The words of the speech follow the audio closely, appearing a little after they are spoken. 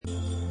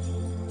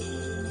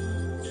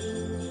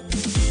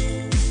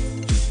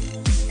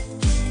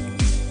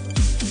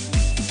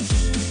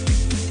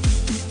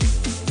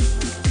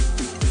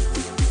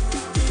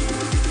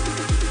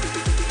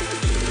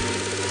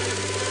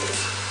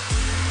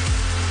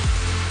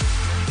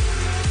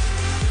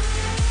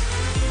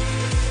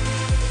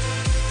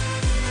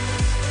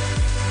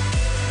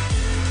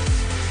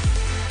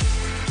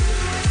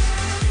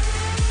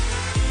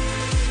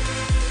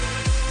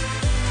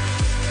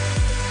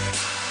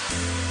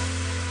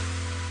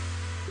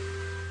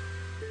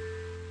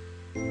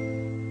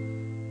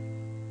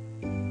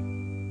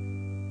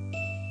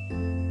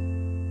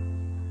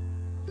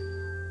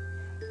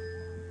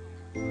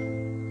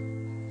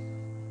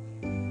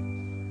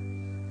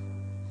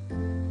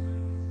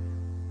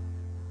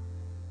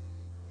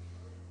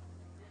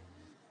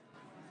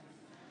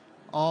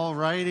All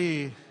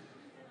righty.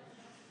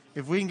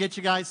 If we can get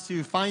you guys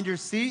to find your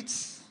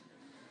seats,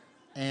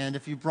 and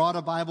if you brought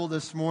a Bible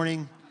this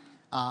morning,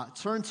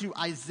 turn to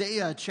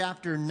Isaiah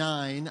chapter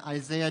 9.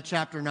 Isaiah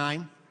chapter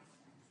 9.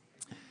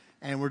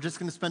 And we're just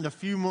going to spend a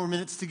few more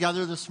minutes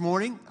together this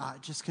morning,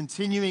 just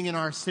continuing in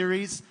our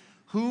series,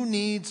 Who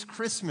Needs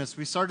Christmas?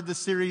 We started this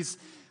series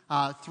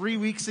 3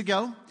 weeks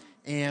ago,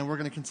 and we're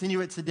going to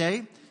continue it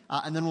today,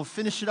 and then we'll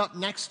finish it up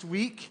next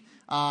week.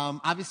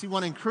 Obviously, we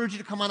want to encourage you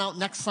to come on out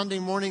next Sunday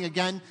morning.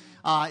 Again,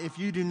 if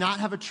you do not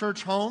have a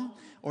church home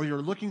or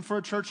you're looking for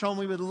a church home,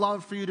 we would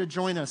love for you to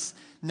join us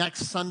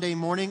next Sunday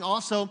morning.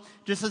 Also,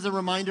 just as a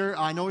reminder,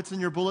 I know it's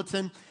in your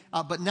bulletin,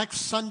 but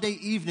next Sunday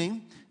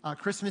evening,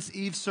 Christmas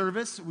Eve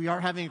service, we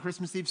are having a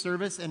Christmas Eve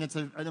service, and it's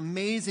an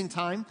amazing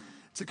time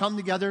to come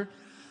together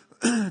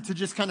to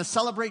just kind of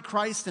celebrate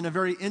Christ in a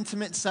very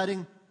intimate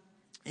setting.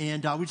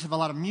 And we just have a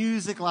lot of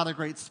music, a lot of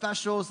great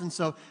specials. And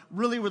so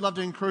really would love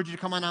to encourage you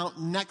to come on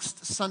out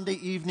next Sunday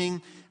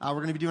evening. We're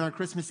going to be doing our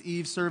Christmas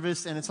Eve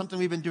service, and it's something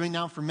we've been doing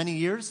now for many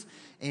years.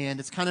 And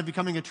it's kind of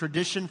becoming a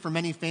tradition for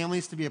many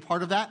families to be a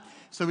part of that.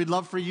 So we'd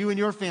love for you and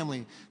your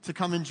family to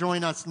come and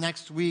join us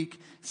next week,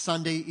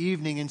 Sunday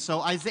evening. And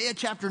so Isaiah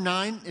chapter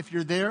 9, if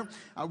you're there,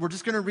 we're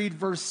just going to read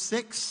verse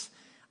 6.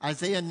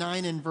 Isaiah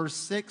 9 and verse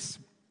 6.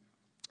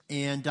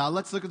 And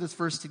let's look at this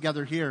verse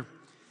together here.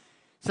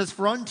 It says,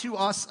 "For unto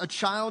us a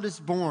child is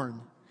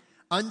born,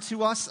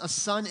 unto us a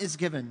son is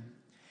given,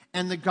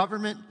 and the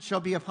government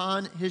shall be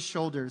upon his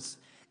shoulders,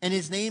 and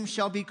his name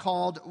shall be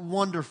called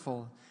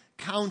Wonderful,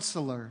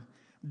 Counselor,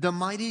 the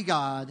Mighty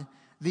God,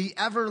 the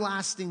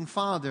Everlasting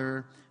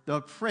Father,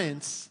 the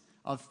Prince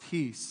of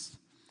Peace."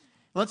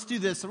 Let's do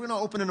this. So we're going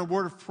to open in a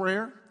word of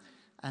prayer,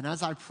 and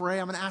as I pray,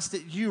 I'm going to ask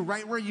that you,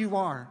 right where you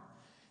are,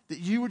 that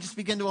you would just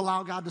begin to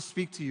allow God to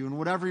speak to you in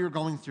whatever you're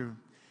going through.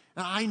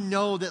 And I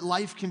know that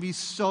life can be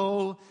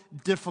so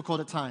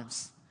difficult at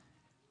times.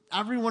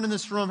 Everyone in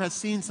this room has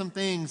seen some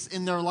things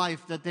in their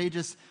life that they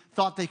just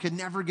thought they could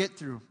never get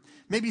through.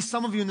 Maybe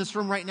some of you in this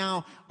room right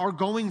now are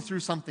going through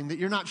something that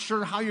you're not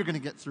sure how you're going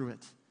to get through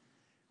it.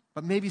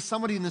 But maybe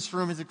somebody in this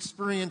room has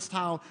experienced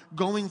how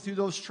going through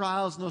those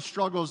trials and those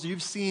struggles,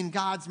 you've seen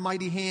God's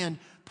mighty hand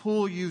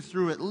pull you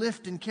through it,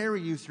 lift and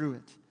carry you through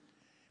it.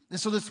 And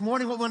so this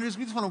morning, what we want to do is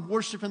we just want to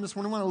worship Him this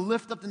morning. We want to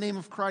lift up the name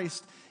of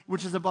Christ,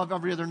 which is above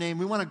every other name.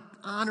 We want to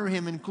honor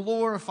Him and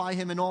glorify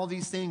Him in all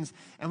these things.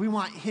 And we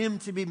want Him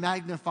to be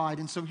magnified.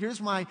 And so here's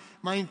my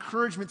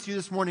encouragement to you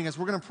this morning as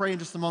we're going to pray in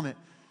just a moment.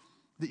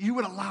 That you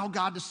would allow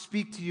God to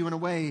speak to you in a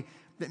way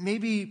that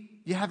maybe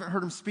you haven't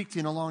heard Him speak to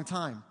you in a long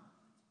time.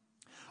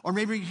 Or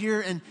maybe you're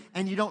here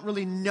and you don't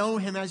really know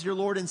Him as your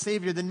Lord and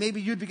Savior. Then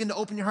maybe you'd begin to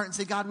open your heart and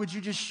say, God, would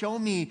you just show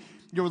me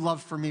your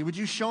love for me? Would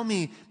you show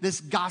me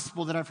this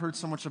gospel that I've heard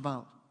so much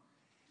about?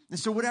 And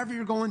so whatever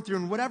you're going through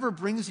and whatever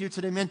brings you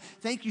today, man,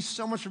 thank you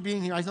so much for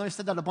being here. I know I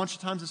said that a bunch of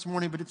times this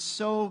morning, but it's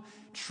so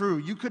true.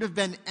 You could have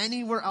been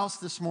anywhere else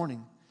this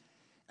morning,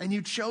 and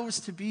you chose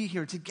to be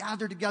here, to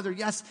gather together,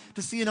 yes,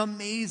 to see an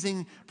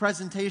amazing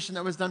presentation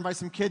that was done by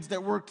some kids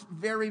that worked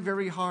very,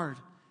 very hard.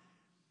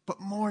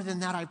 But more than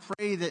that, I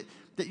pray that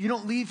you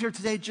don't leave here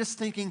today just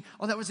thinking,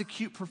 oh, that was a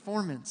cute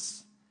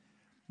performance.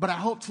 But I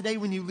hope today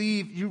when you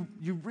leave,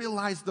 you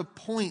realize the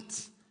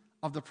point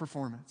of the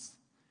performance.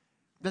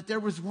 That there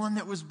was one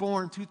that was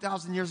born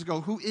 2,000 years ago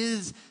who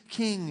is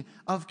King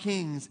of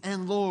Kings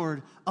and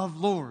Lord of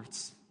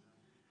Lords.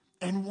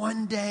 And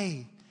one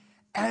day,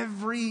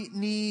 every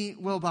knee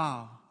will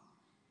bow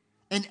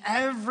and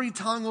every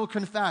tongue will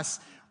confess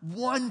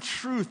one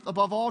truth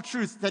above all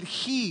truths, that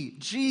He,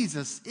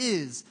 Jesus,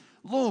 is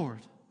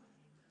Lord.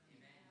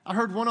 I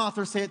heard one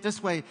author say it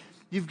this way: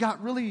 you've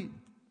got really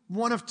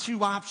one of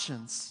two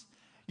options.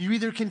 You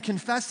either can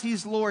confess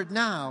He's Lord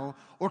now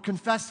or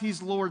confess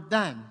He's Lord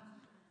then.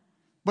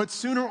 But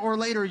sooner or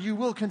later, you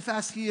will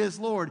confess He is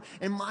Lord.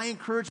 And my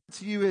encouragement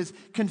to you is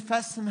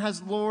confess Him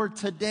as Lord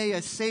today,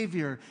 as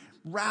Savior,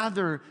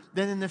 rather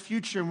than in the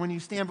future when you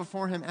stand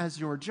before Him as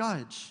your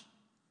judge.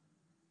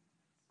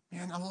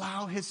 And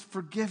allow His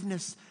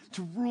forgiveness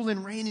to rule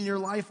and reign in your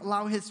life.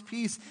 Allow His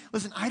peace.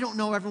 Listen, I don't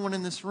know everyone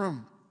in this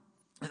room,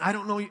 and I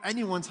don't know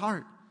anyone's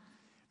heart.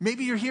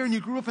 Maybe you're here and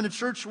you grew up in a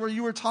church where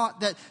you were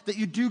taught that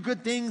you do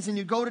good things and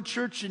you go to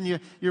church and you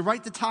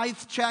write the tithe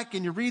check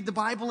and you read the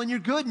Bible and you're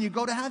good and you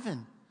go to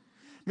heaven.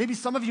 Maybe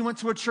some of you went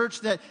to a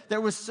church that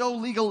was so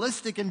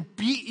legalistic and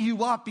beat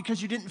you up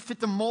because you didn't fit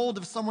the mold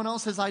of someone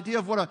else's idea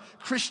of what a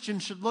Christian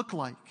should look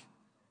like.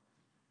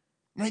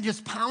 And they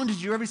just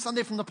pounded you every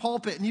Sunday from the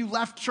pulpit, and you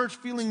left church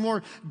feeling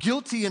more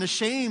guilty and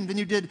ashamed than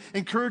you did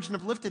encouraged and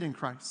uplifted in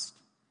Christ.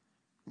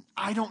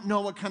 I don't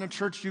know what kind of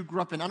church you grew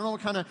up in. I don't know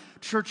what kind of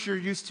church you're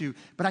used to,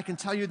 but I can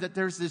tell you that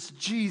there's this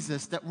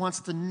Jesus that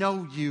wants to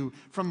know you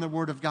from the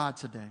Word of God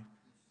today.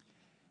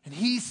 And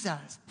He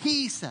says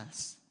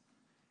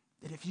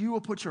that if you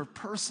will put your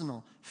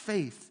personal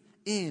faith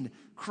in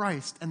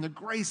Christ and the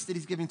grace that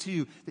He's giving to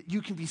you, that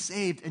you can be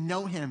saved and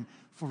know Him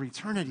for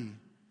eternity.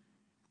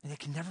 And it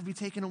can never be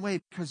taken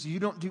away because you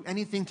don't do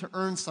anything to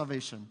earn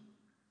salvation.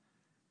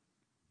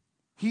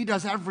 He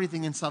does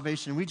everything in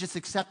salvation. We just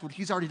accept what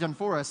He's already done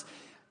for us.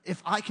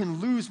 if I can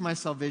lose my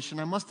salvation,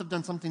 I must have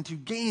done something to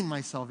gain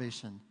my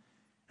salvation.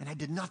 And I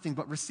did nothing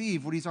but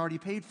receive what he's already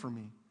paid for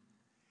me.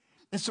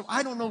 And so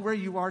I don't know where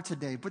you are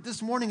today, but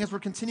this morning as we're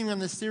continuing on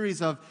this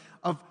series of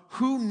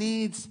who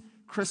needs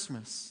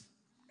Christmas,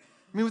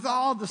 I mean, with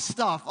all the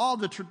stuff, all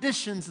the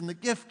traditions and the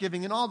gift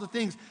giving and all the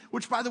things,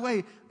 which, by the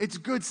way, it's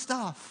good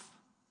stuff.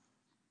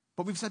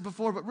 But we've said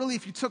before, but really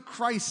if you took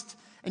Christ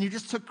and you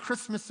just took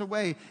Christmas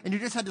away and you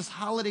just had this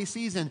holiday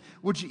season,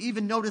 would you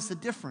even notice a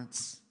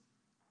difference?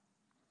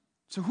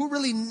 So who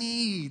really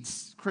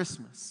needs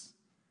Christmas?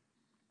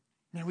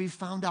 Now, we've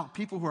found out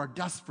people who are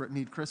desperate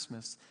need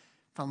Christmas.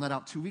 Found that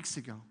out 2 weeks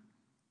ago.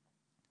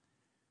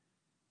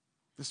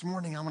 This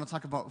morning, I want to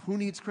talk about who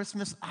needs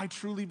Christmas. I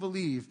truly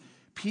believe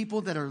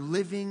people that are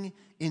living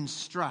in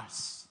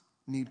stress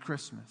need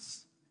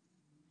Christmas.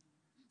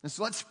 And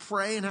so let's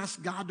pray and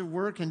ask God to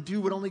work and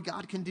do what only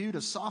God can do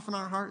to soften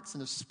our hearts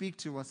and to speak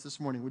to us this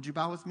morning. Would you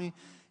bow with me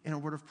in a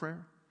word of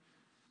prayer?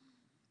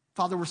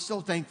 Father, we're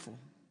so thankful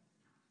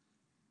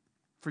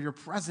for your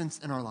presence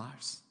in our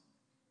lives.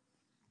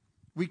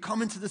 We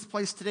come into this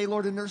place today,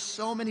 Lord, and there's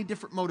so many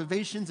different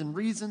motivations and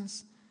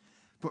reasons.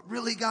 But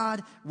really,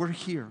 God, we're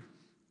here.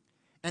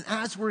 And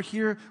as we're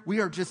here, we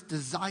are just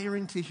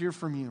desiring to hear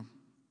from you.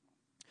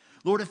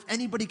 Lord, if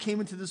anybody came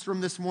into this room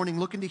this morning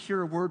looking to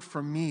hear a word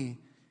from me,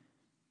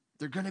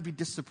 they're going to be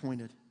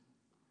disappointed.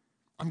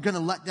 I'm going to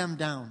let them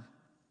down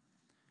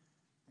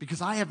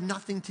because I have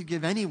nothing to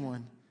give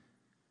anyone.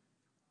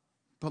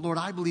 But Lord,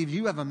 I believe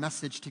you have a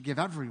message to give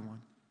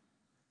everyone.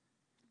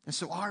 And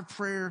so our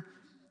prayer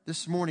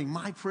this morning,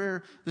 my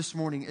prayer this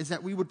morning, is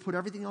that we would put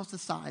everything else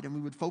aside and we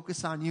would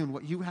focus on you and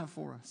what you have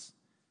for us.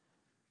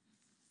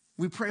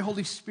 We pray,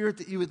 Holy Spirit,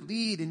 that you would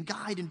lead and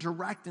guide and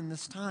direct in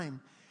this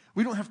time.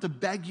 We don't have to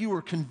beg you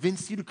or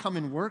convince you to come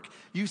and work.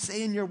 You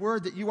say in your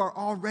word that you are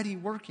already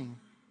working.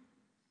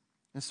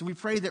 And so we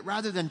pray that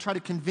rather than try to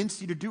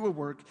convince you to do a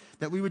work,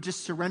 that we would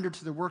just surrender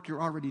to the work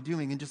you're already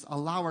doing and just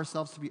allow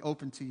ourselves to be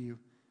open to you.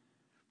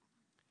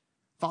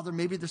 Father,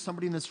 maybe there's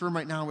somebody in this room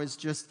right now who has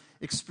just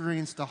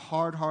experienced a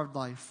hard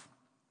life.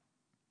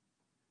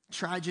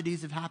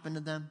 Tragedies have happened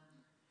to them.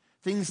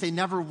 Things they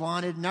never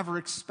wanted, never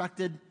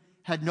expected,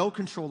 had no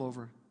control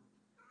over.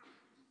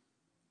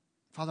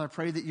 Father, I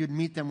pray that you'd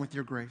meet them with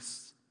your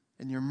grace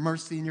and your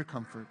mercy and your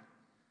comfort.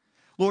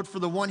 Lord, for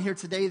the one here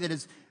today that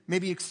has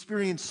maybe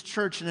experienced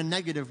church in a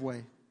negative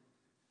way.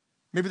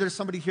 Maybe there's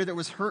somebody here that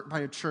was hurt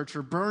by a church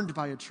or burned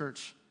by a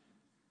church.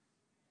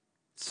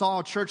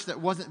 Saw a church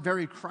that wasn't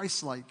very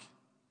Christ-like.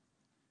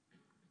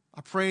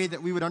 I pray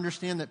that we would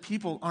understand that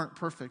people aren't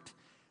perfect,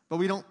 but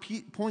we don't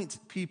point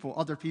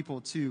other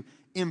people to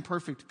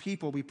imperfect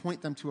people. We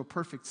point them to a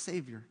perfect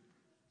Savior.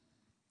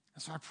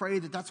 And so I pray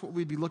that that's what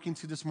we'd be looking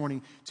to this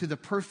morning, to the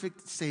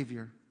perfect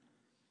Savior.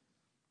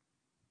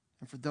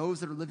 And for those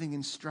that are living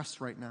in stress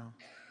right now,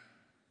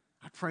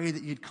 I pray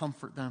that you'd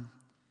comfort them.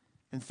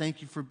 And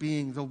thank you for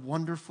being the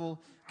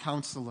wonderful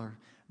Counselor,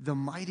 the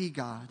mighty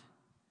God,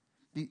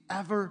 the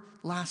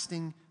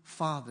everlasting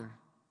Father.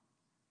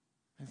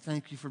 And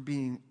thank you for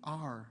being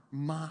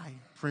my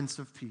Prince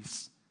of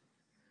Peace.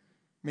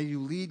 May you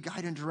lead,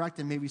 guide, and direct,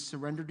 and may we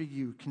surrender to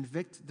you.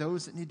 Convict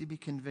those that need to be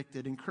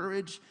convicted.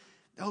 Encourage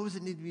those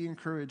that need to be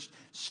encouraged.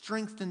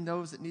 Strengthen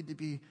those that need to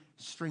be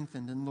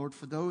strengthened. And Lord,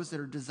 for those that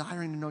are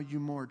desiring to know you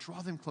more,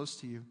 draw them close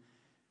to you.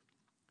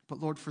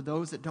 But Lord, for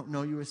those that don't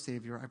know you as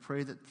Savior, I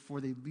pray that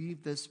before they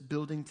leave this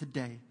building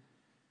today,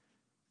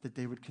 that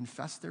they would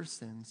confess their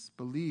sins,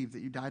 believe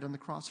that you died on the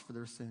cross for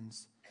their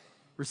sins,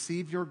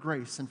 receive your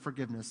grace and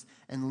forgiveness,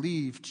 and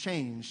leave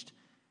changed,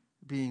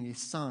 being a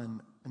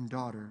son and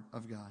daughter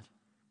of God.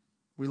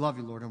 We love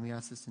you, Lord, and we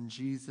ask this in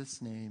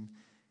Jesus' name.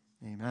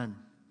 Amen.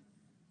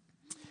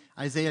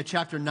 Isaiah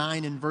chapter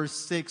 9 and verse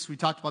 6, we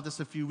talked about this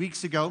a few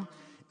weeks ago.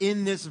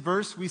 In this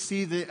verse, we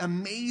see the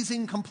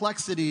amazing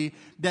complexity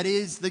that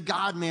is the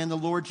God-man, the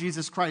Lord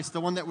Jesus Christ,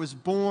 the one that was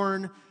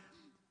born,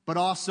 but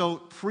also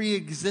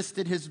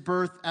pre-existed his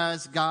birth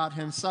as God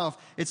himself.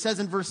 It says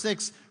in verse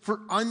 6,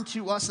 "For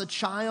unto us a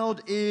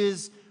child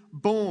is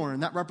born."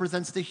 That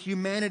represents the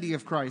humanity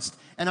of Christ.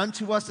 "And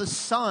unto us a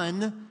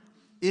son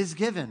is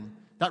given."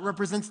 That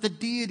represents the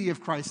deity of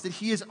Christ, that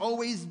he has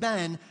always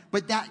been,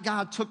 but that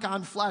God took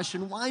on flesh.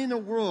 And why in the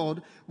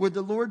world would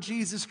the Lord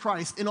Jesus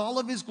Christ, in all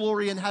of his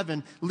glory in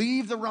heaven,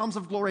 leave the realms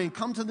of glory and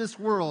come to this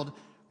world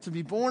to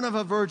be born of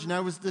a virgin,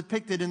 that was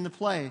depicted in the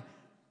play,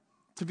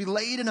 to be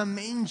laid in a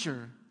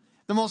manger,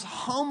 the most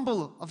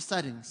humble of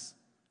settings?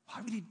 Why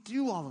would he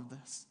do all of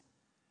this?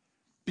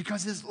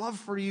 Because his love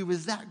for you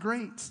is that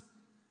great.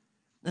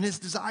 And his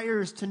desire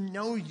is to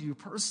know you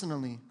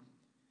personally.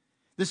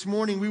 This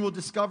morning, we will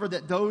discover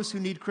that those who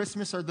need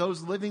Christmas are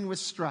those living with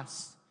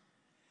stress.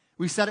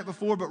 We said it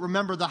before, but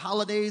remember, the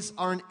holidays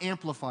are an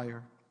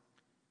amplifier.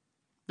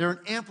 They're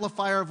an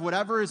amplifier of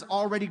whatever is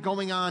already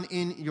going on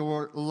in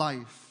your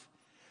life.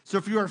 So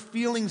if you are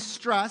feeling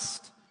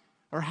stressed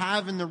or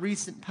have in the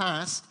recent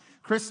past,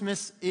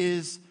 Christmas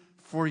is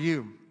for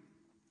you.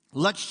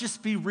 Let's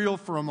just be real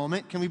for a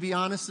moment. Can we be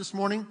honest this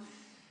morning?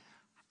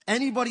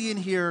 Anybody in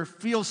here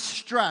feels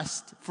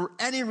stressed for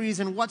any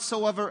reason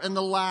whatsoever in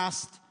the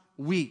last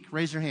week?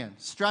 Raise your hand.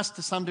 Stressed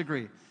to some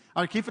degree.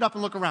 All right, keep it up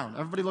and look around.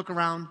 Everybody look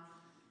around.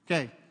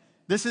 Okay,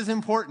 this is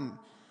important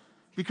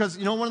because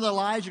you know one of the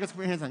lies, you got to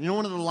put your hands on. You know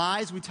one of the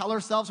lies we tell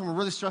ourselves when we're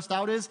really stressed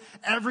out is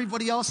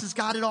everybody else has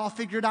got it all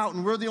figured out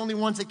and we're the only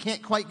ones that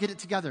can't quite get it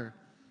together.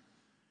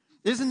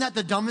 Isn't that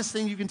the dumbest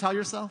thing you can tell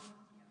yourself?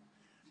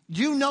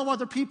 You know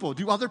other people.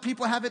 Do other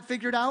people have it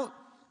figured out?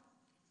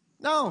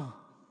 No.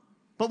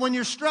 But when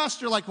you're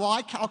stressed, you're like,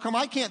 well, how come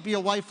I can't be a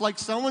wife like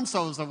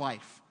so-and-so's a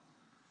wife?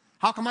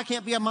 How come I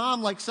can't be a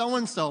mom like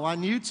so-and-so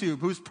on YouTube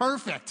who's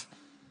perfect?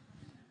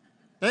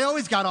 They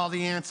always got all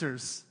the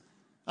answers.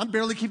 I'm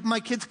barely keeping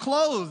my kids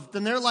clothed,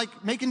 and they're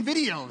like making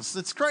videos.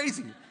 It's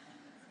crazy.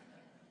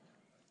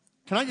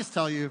 Can I just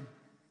tell you,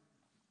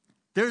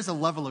 there's a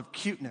level of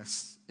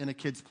cuteness in a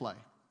kid's play.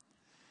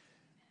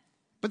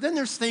 But then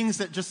there's things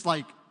that just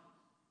like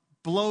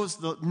blows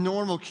the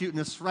normal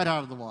cuteness right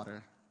out of the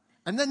water.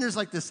 And then there's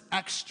like this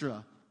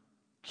extra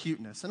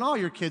cuteness. And all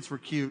your kids were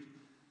cute.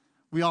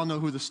 We all know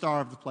who the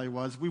star of the play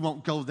was. We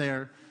won't go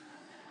there.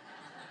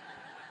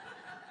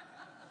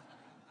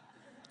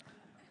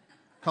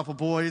 A couple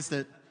boys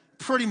that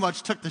pretty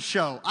much took the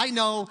show. I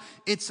know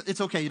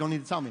it's okay. You don't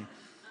need to tell me.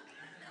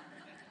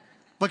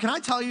 But can I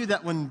tell you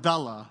that when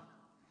Bella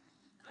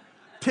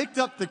picked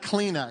up the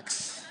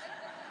Kleenex,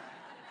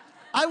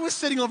 I was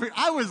sitting over here,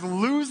 I was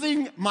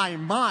losing my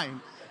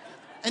mind.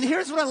 And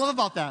here's what I love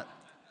about that.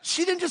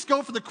 She didn't just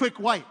go for the quick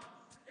wipe,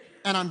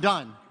 and I'm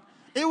done.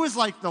 It was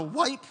like the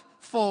wipe,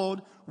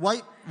 fold,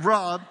 wipe,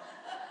 rub,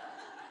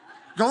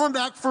 going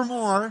back for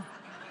more.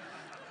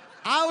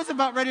 I was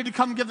about ready to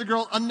come give the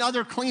girl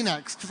another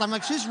Kleenex, because I'm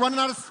like, she's running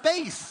out of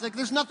space. Like,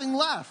 there's nothing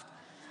left.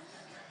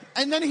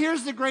 And then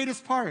here's the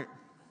greatest part.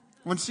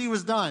 When she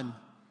was done,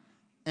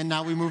 and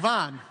now we move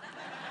on.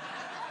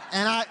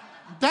 And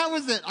that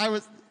was it.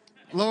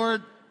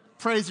 Lord,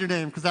 praise your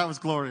name, because that was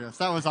glorious.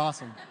 That was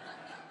awesome.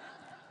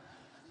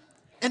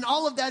 And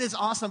all of that is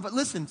awesome. But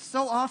listen,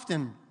 so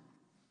often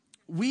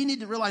we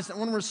need to realize that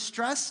when we're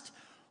stressed,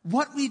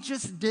 what we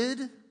just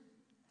did,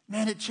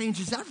 man, it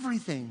changes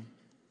everything.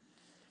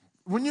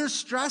 When you're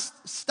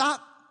stressed,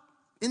 stop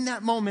in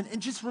that moment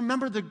and just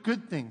remember the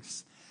good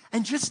things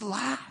and just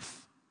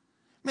laugh.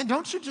 Man,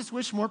 don't you just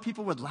wish more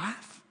people would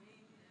laugh?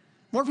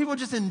 More people would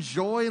just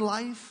enjoy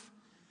life?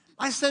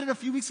 I said it a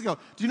few weeks ago.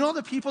 Do you know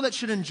the people that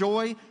should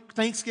enjoy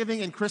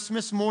Thanksgiving and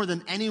Christmas more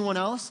than anyone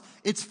else?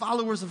 It's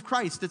followers of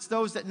Christ. It's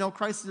those that know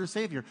Christ as their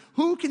Savior.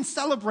 Who can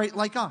celebrate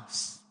like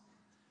us?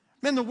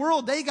 Man, the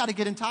world, they got to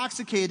get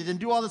intoxicated and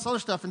do all this other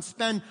stuff and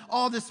spend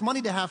all this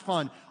money to have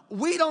fun.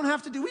 We don't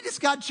have to do. We just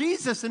got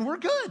Jesus and we're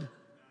good.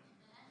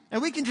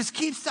 And we can just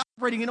keep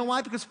celebrating. You know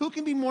why? Because who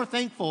can be more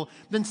thankful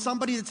than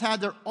somebody that's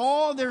had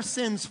all their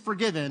sins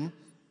forgiven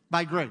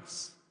by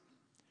grace?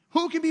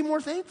 Who can be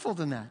more thankful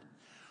than that?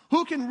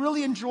 Who can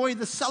really enjoy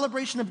the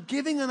celebration of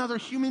giving another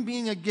human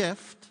being a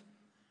gift,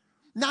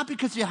 not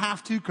because you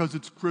have to, because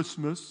it's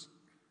Christmas.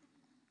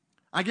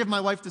 I give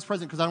my wife this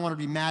present because I don't want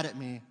her to be mad at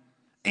me.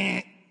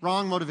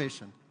 Wrong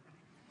motivation.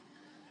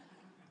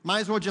 Might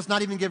as well just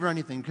not even give her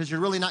anything because you're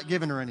really not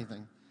giving her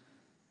anything.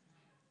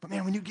 But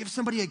man, when you give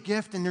somebody a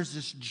gift and there's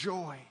this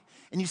joy,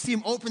 and you see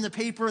them open the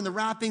paper and the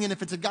wrapping, and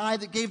if it's a guy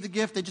that gave the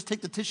gift, they just take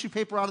the tissue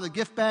paper out of the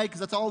gift bag because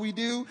that's all we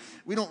do.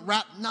 We don't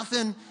wrap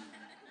nothing.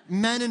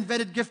 Men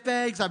invented gift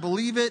bags. I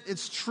believe it.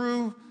 It's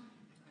true.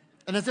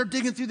 And as they're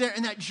digging through there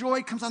and that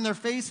joy comes on their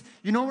face,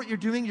 you know what you're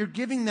doing? You're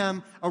giving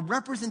them a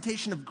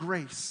representation of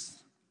grace.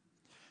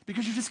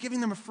 Because you're just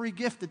giving them a free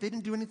gift that they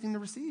didn't do anything to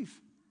receive.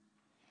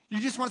 You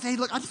just want to say, hey,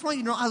 look, I just want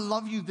you to know I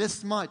love you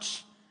this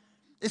much.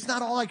 It's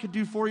not all I could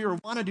do for you or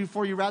want to do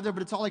for you, rather,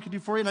 but it's all I could do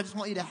for you, and I just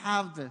want you to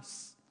have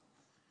this.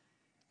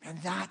 And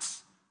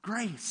that's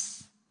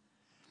grace.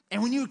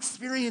 And when you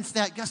experience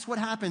that, guess what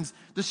happens?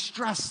 The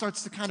stress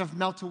starts to kind of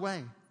melt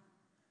away.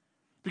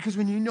 Because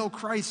when you know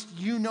Christ,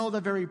 you know the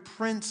very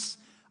Prince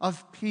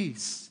of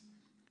Peace.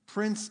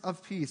 Prince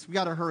of Peace. We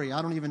got to hurry.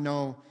 I don't even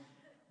know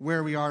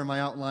where we are in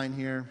my outline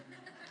here.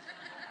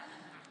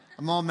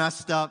 I'm all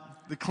messed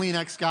up. The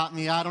Kleenex got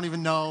me. I don't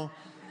even know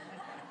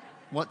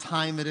what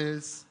time it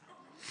is.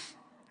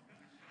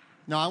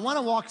 Now, I want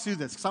to walk through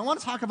this because I want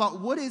to talk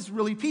about what is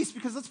really peace,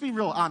 because let's be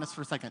real honest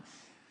for a second.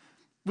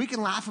 We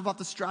can laugh about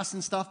the stress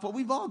and stuff, but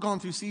we've all gone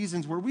through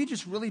seasons where we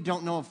just really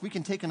don't know if we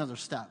can take another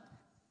step.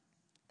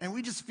 And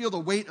we just feel the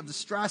weight of the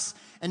stress,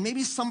 and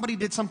maybe somebody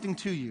did something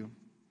to you.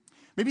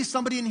 Maybe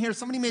somebody in here,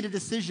 somebody made a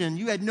decision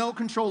you had no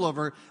control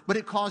over, but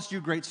it caused you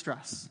great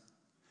stress.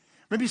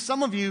 Maybe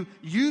some of you,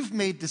 you've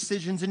made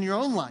decisions in your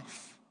own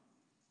life,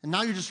 and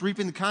now you're just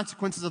reaping the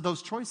consequences of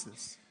those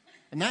choices,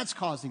 and that's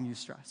causing you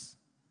stress.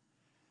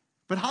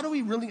 But how do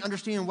we really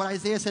understand what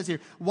Isaiah says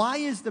here? Why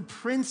is the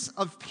Prince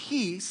of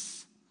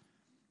Peace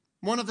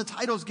one of the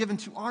titles given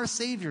to our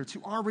Savior,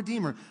 to our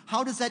Redeemer?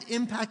 How does that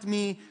impact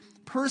me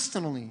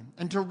personally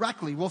and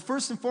directly? Well,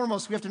 first and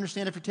foremost, we have to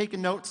understand, if you're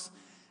taking notes,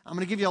 I'm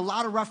going to give you a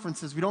lot of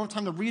references. We don't have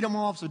time to read them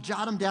all, so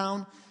jot them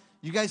down.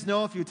 You guys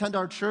know, if you attend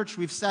our church,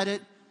 we've said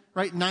it.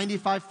 right?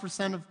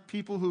 95% of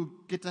people who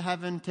get to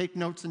heaven take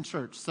notes in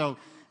church. So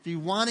if you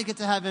want to get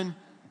to heaven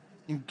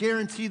and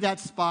guarantee that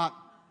spot,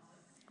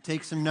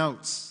 take some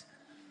notes.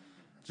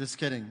 Just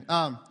kidding.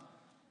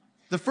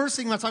 The first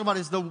thing I'm going to talk about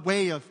is the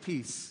way of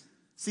peace.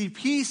 See,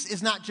 peace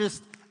is not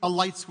just a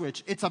light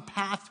switch. It's a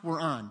path we're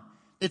on.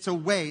 It's a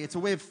way. It's a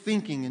way of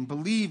thinking and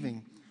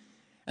believing.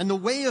 And the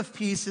way of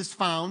peace is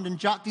found, and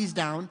jot these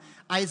down,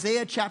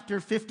 Isaiah chapter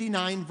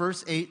 59,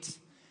 verse 8,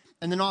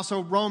 and then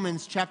also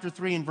Romans chapter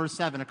 3 and verse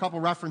 7. A couple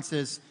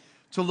references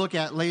to look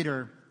at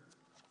later.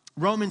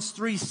 Romans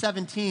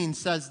 3:17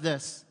 says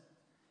this,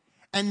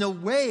 "And the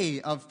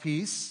way of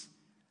peace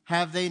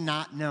have they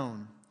not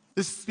known."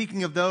 This is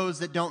speaking of those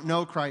that don't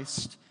know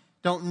Christ,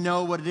 don't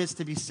know what it is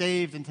to be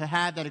saved and to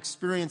have that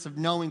experience of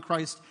knowing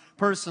Christ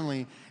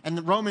personally. And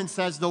the Romans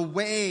says the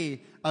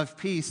way of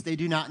peace they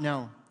do not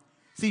know.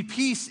 See,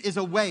 peace is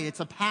a way. It's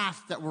a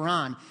path that we're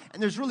on.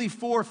 And there's really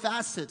 4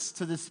 facets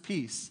to this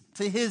peace,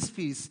 to his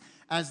peace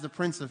as the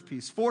Prince of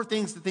Peace. 4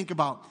 things to think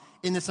about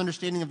in this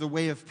understanding of the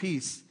way of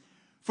peace.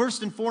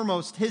 First and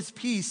foremost, his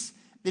peace,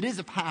 it is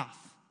a path.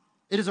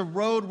 It is a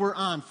road we're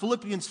on.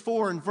 Philippians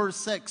 4 and verse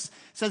 6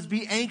 says,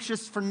 "Be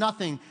anxious for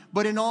nothing,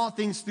 but in all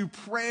things through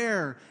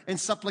prayer and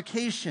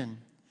supplication."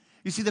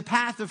 You see, the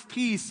path of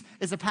peace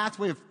is a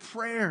pathway of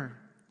prayer.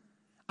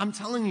 I'm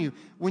telling you,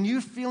 when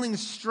you're feeling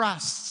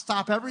stressed,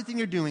 stop everything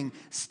you're doing,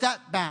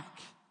 step back,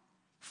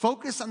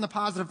 focus on the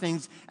positive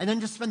things, and then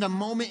just spend a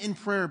moment in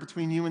prayer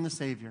between you and the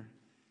Savior.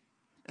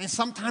 And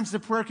sometimes the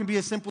prayer can be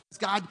as simple as,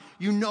 "God,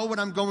 you know what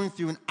I'm going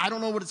through, and I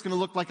don't know what it's going to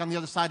look like on the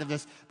other side of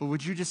this, but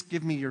would you just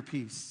give me your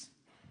peace?"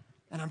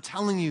 And I'm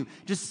telling you,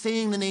 just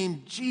saying the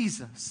name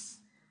Jesus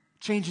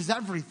changes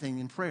everything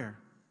in prayer.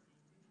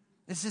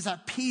 This is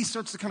that peace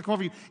starts to kind of come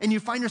over you, and you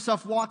find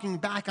yourself walking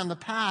back on the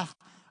path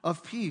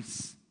of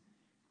peace.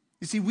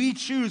 You see, we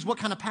choose what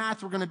kind of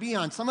path we're going to be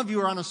on. Some of you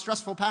are on a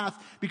stressful path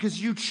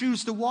because you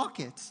choose to walk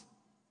it.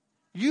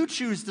 You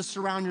choose to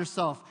surround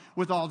yourself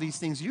with all these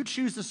things. You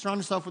choose to surround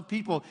yourself with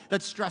people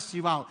that stress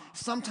you out.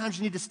 Sometimes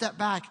you need to step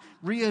back,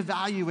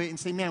 reevaluate, and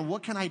say, man,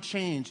 what can I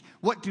change?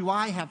 What do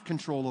I have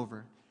control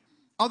over?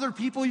 Other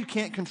people you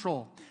can't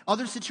control.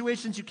 Other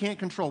situations you can't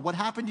control. What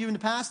happened to you in the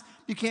past,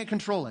 you can't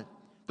control it.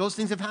 Those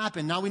things have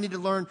happened. Now we need to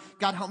learn,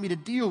 God, help me to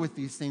deal with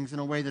these things in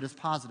a way that is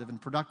positive and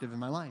productive in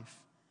my life.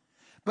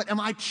 But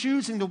am I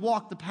choosing to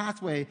walk the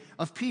pathway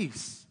of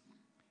peace?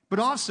 But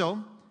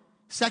also,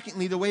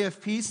 secondly, the way of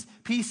peace,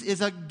 peace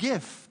is a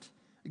gift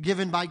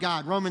given by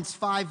God. Romans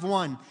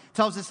 5:1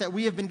 tells us that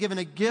we have been given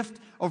a gift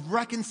of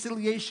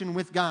reconciliation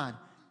with God,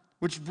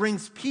 which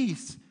brings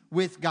peace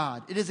with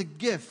God. It is a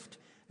gift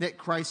that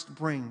Christ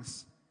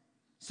brings.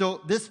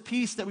 So this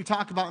peace that we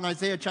talk about in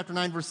Isaiah chapter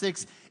 9, verse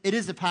 6, it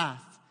is a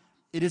path.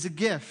 It is a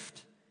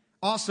gift.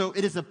 Also,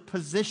 it is a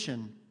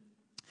position.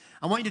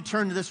 I want you to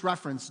turn to this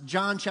reference,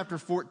 John chapter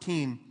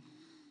 14.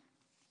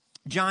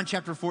 John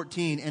chapter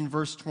 14 and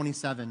verse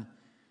 27.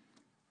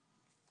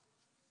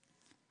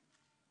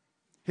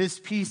 His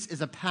peace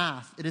is a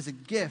path. It is a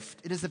gift.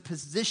 It is a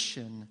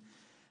position.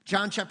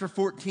 John chapter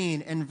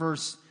 14 and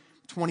verse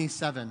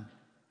 27.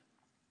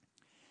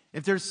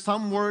 If there's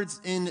some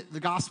words in the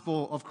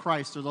gospel of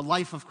Christ or the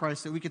life of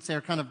Christ that we could say are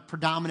kind of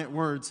predominant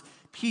words,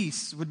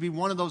 peace would be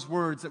one of those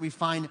words that we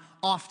find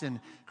often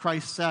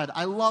Christ said.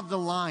 I love the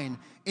line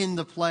in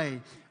the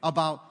play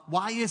about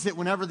why is it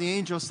whenever the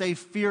angels say,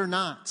 "Fear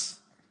not,"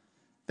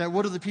 that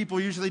what do the people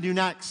usually do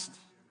next?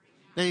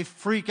 They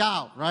freak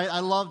out, right? I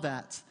love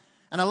that.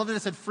 And I love that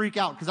it said freak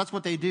out because that's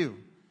what they do.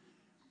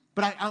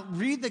 But I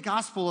read the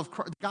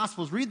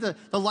Gospels, read the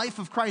life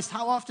of Christ.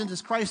 How often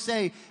does Christ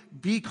say,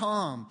 be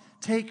calm,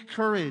 take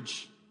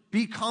courage,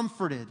 be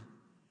comforted?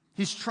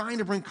 He's trying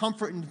to bring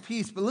comfort and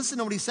peace. But listen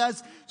to what he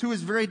says to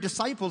his very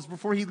disciples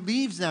before he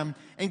leaves them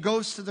and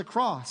goes to the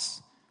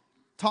cross.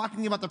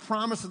 Talking about the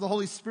promise of the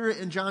Holy Spirit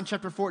in John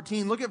chapter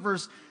 14. Look at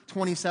verse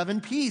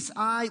 27. Peace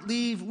I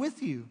leave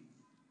with you.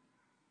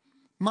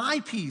 My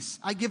peace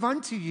I give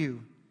unto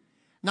you.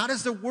 Not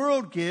as the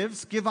world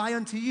gives, give I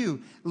unto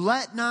you.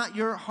 Let not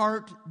your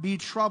heart be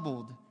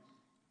troubled,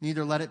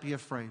 neither let it be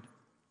afraid.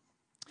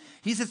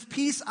 He says,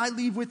 peace I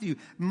leave with you.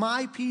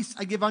 My peace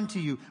I give unto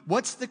you.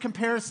 What's the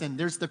comparison?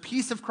 There's the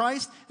peace of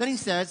Christ. Then he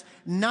says,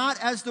 not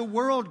as the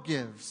world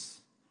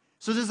gives.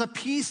 So there's a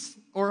peace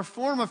or a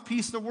form of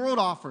peace the world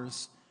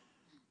offers.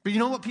 But you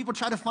know what people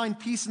try to find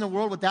peace in the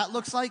world, what that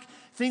looks like?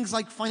 Things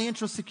like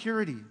financial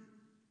security,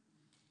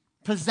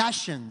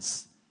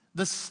 possessions,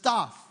 the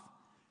stuff.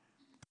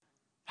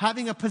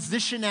 Having a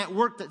position at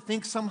work that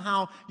thinks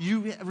somehow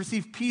you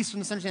receive peace from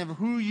this understanding of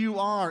who you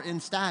are in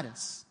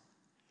status.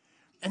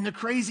 And the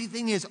crazy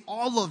thing is,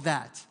 all of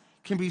that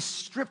can be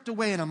stripped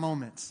away in a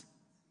moment.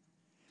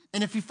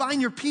 And if you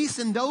find your peace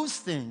in those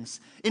things,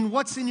 in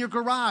what's in your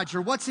garage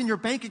or what's in your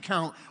bank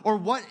account or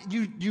what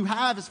you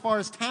have as far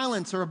as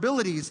talents or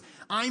abilities,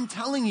 I'm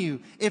telling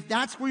you, if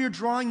that's where you're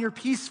drawing your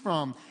peace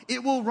from,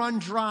 it will run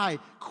dry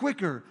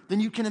quicker than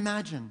you can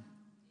imagine.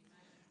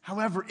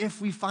 However,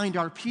 if we find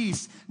our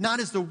peace, not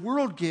as the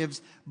world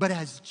gives, but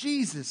as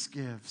Jesus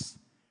gives,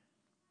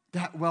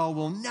 that well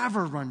will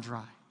never run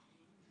dry.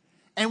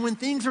 And when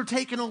things are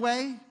taken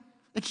away,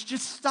 it's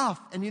just stuff.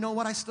 And you know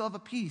what? I still have a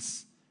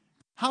peace.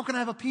 How can I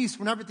have a peace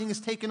when everything is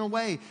taken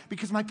away?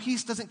 Because my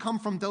peace doesn't come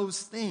from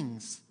those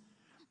things.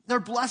 They're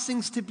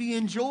blessings to be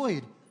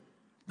enjoyed.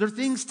 They're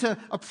things to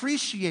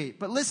appreciate.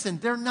 But listen,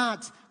 they're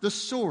not the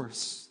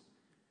source.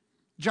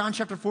 John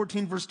chapter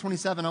 14, verse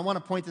 27, I want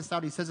to point this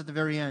out. He says at the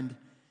very end,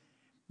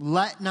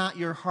 "Let not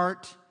your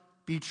heart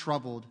be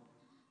troubled,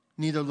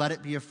 neither let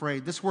it be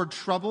afraid." This word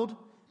troubled,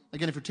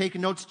 again, if you're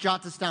taking notes,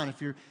 jot this down.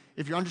 If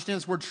you understand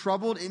this word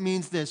troubled, it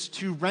means this: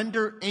 to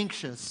render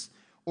anxious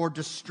or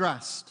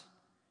distressed.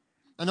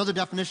 Another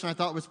definition I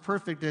thought was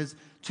perfect is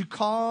to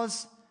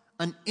cause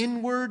an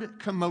inward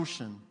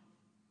commotion.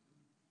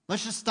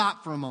 Let's just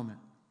stop for a moment.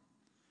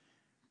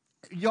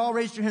 Y'all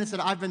raised your hand and said,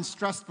 "I've been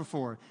stressed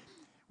before."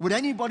 Would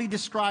anybody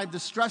describe the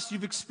stress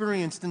you've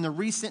experienced in the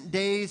recent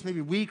days, maybe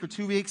week or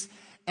 2 weeks,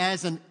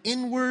 as an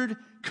inward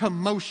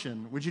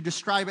commotion? Would you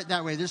describe it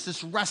that way? There's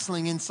this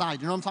wrestling inside.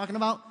 You know what I'm talking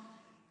about?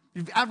 If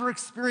you've ever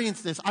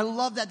experienced this, I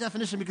love that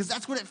definition because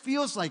that's what it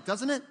feels like,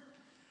 doesn't it?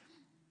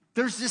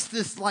 There's just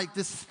this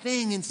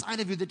thing inside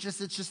of you that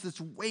it's just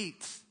this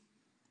weight.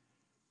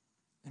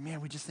 And man,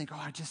 we just think,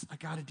 I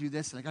got to do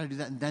this and I got to do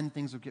that, and then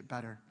things will get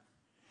better.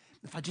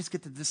 If I just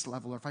get to this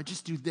level, or if I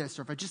just do this,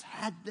 or if I just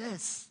had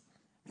this,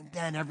 and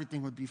then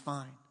everything would be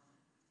fine.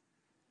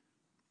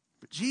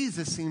 But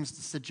Jesus seems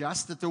to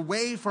suggest that the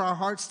way for our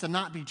hearts to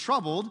not be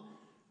troubled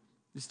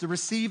is to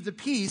receive the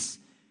peace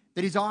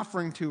that he's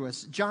offering to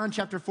us. John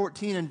chapter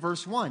 14 and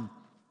verse 1.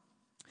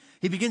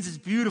 He begins his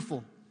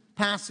beautiful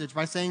passage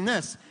by saying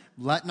this: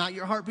 "Let not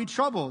your heart be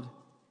troubled.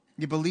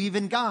 You believe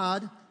in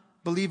God,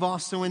 believe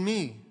also in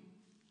me."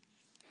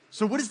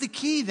 So what is the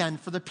key then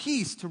for the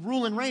peace to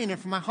rule and reign and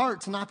for my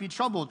heart to not be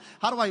troubled?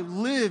 How do I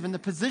live in the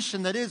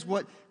position that is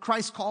what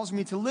Christ calls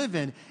me to live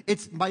in?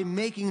 It's by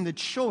making the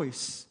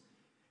choice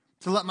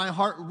to let my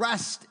heart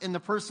rest in the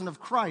person of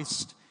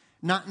Christ,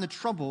 not in the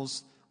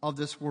troubles of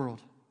this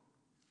world.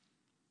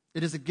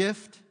 It is a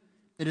gift,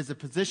 it is a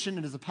position,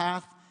 it is a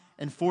path,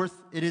 and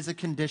fourth, it is a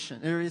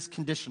condition. It is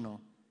conditional.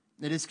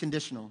 It is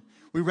conditional.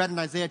 We read in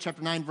Isaiah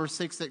chapter 9, verse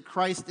 6, that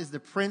Christ is the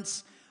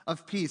Prince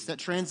of Peace. That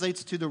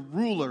translates to the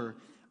ruler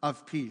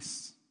of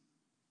peace.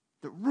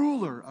 The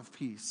ruler of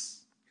peace.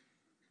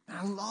 And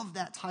I love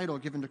that title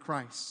given to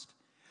Christ.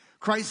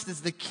 Christ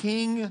is the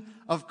King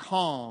of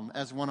calm,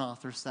 as one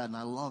author said, and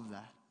I love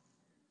that.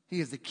 He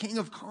is the King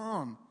of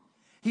calm.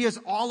 He has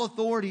all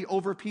authority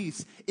over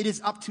peace. It is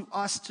up to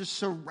us to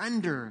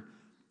surrender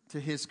to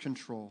his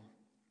control.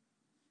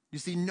 You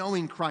see,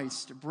 knowing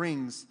Christ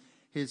brings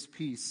his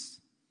peace.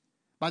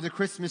 By the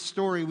Christmas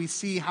story, we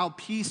see how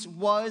peace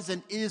was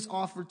and is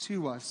offered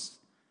to us.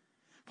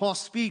 Paul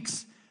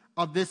speaks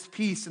of this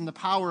peace and the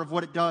power of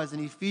what it does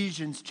in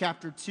Ephesians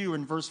chapter 2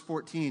 and verse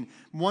 14.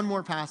 One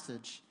more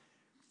passage.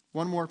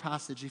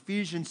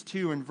 Ephesians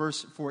 2 and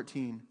verse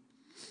 14.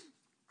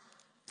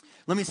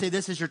 Let me say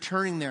this as you're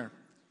turning there.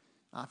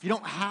 If you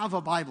don't have a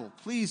Bible,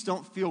 please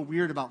don't feel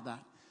weird about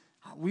that.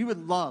 We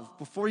would love,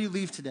 before you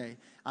leave today,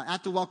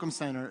 at the Welcome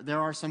Center, there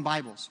are some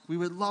Bibles. We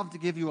would love to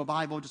give you a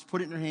Bible. Just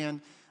put it in your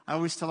hand. I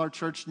always tell our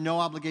church, no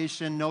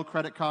obligation, no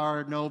credit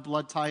card, no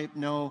blood type,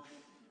 no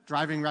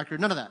driving record,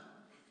 none of that.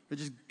 But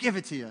just give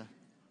it to you.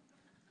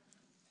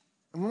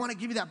 And we want to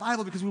give you that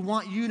Bible because we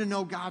want you to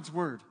know God's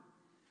Word.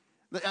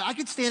 I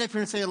could stand up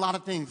here and say a lot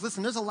of things.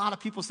 Listen, there's a lot of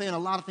people saying a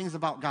lot of things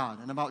about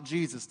God and about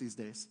Jesus these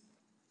days.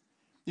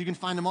 You can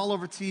find them all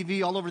over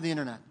TV, all over the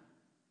internet.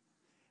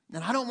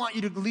 And I don't want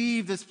you to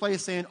leave this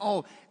place saying,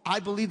 I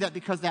believe that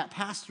because that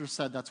pastor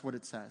said that's what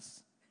it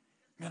says.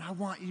 Man, I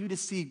want you to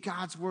see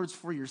God's words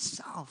for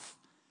yourself.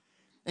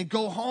 And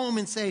go home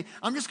and say,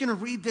 I'm just going to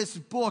read this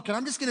book, and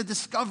I'm just going to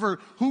discover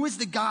who is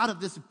the God of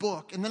this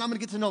book, and then I'm going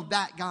to get to know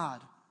that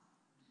God.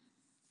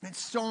 And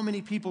so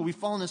many people, we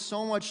fall into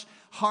so much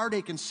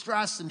heartache and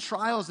stress and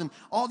trials and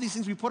all these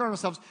things we put on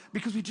ourselves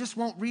because we just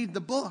won't read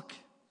the book.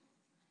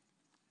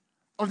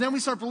 Or then we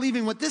start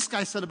believing what this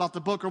guy said about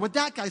the book, or what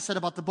that guy said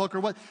about the book, or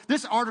what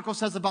this article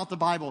says about the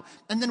Bible.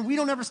 And then we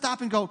don't ever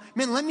stop and go,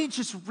 man, let me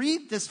just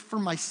read this for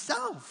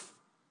myself.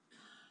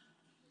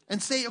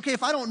 And say, okay,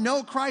 if I don't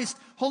know Christ,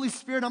 Holy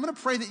Spirit, I'm going to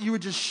pray that you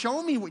would just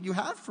show me what you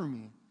have for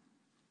me.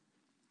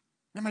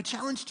 Now, my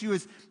challenge to you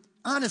is,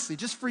 honestly,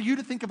 just for you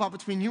to think about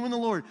between you and the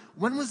Lord,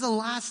 when was the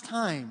last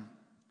time,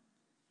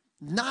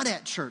 not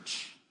at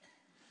church,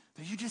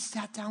 that you just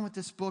sat down with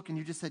this book and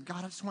you just said,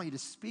 God, I just want you to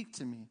speak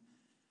to me.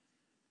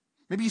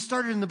 Maybe you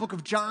started in the book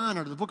of John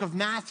or the book of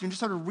Matthew and just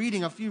started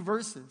reading a few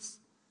verses.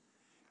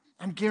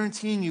 I'm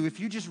guaranteeing you,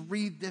 if you just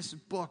read this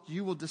book,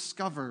 you will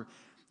discover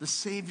the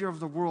Savior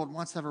of the world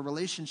wants to have a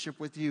relationship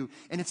with you.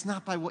 And it's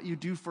not by what you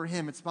do for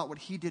him. It's about what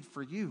he did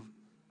for you.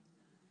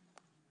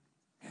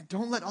 And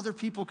don't let other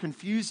people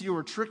confuse you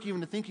or trick you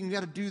into thinking you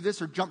got to do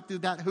this or jump through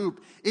that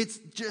hoop. It's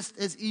just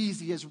as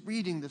easy as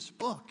reading this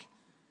book.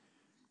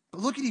 But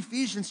look at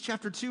Ephesians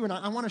chapter 2, and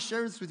I want to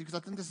share this with you because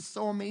I think this is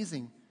so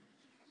amazing.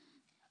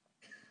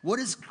 What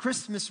does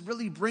Christmas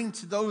really bring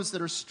to those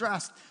that are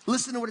stressed?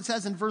 Listen to what it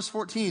says in verse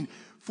 14.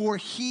 For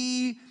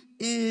he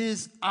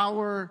is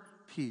our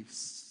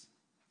peace.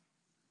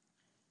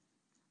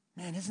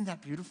 Man, isn't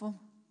that beautiful?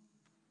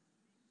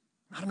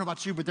 I don't know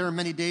about you, but there are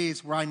many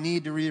days where I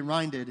need to be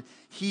reminded,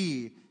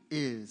 He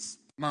is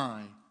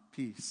my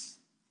peace.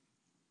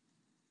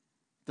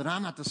 That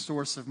I'm not the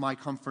source of my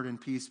comfort and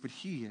peace, but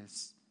He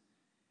is.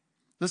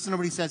 Listen to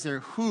what He says here.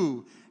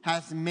 Who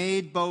hath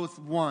made both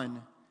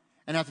one,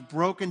 and hath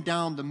broken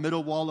down the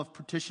middle wall of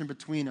partition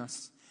between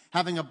us,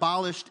 having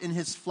abolished in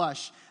His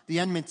flesh the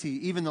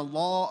enmity, even the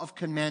law of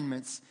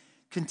commandments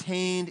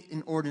contained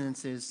in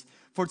ordinances,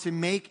 for to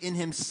make in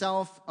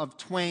Himself of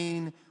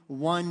twain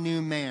one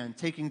new man,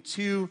 taking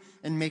two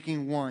and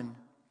making one,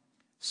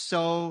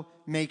 so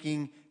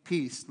making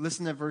peace.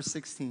 Listen to verse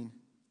 16.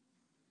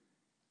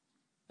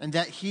 And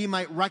that He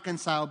might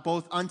reconcile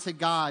both unto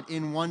God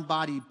in one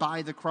body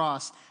by the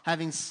cross,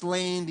 having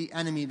slain the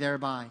enemy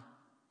thereby.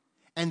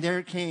 And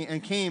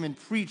came and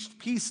preached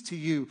peace to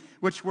you,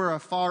 which were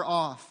afar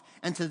off,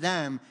 and to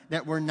them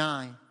that were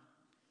nigh.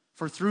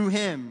 For through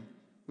Him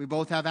we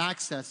both have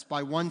access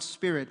by one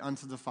Spirit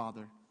unto the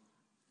Father.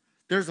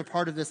 There's a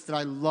part of this that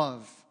I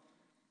love.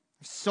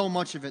 There's so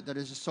much of it that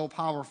is just so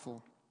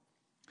powerful.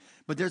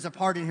 But there's a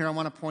part in here I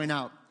want to point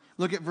out.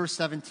 Look at verse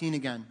 17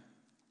 again.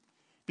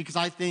 Because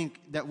I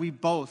think that we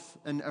both,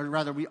 or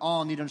rather we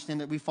all need to understand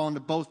that we fall into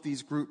both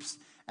these groups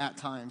at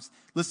times.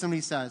 Listen to what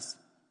He says.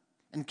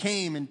 And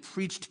came and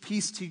preached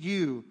peace to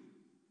you,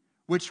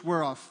 which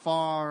were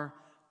afar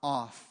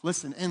off.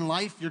 Listen, in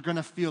life, you're going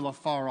to feel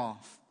afar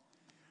off.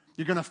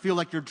 You're going to feel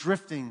like you're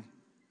drifting.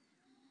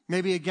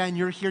 Maybe, again,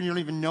 you're here and you don't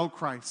even know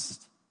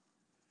Christ.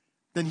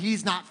 Then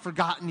He's not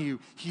forgotten you.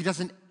 He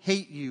doesn't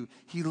hate you.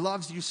 He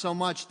loves you so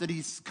much that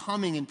He's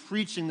coming and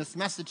preaching this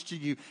message to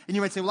you. And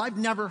you might say, well, I've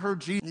never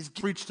heard Jesus. He's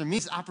preached to me.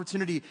 It's an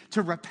opportunity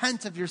to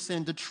repent of your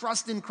sin, to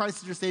trust in Christ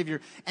as your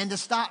Savior, and to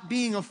stop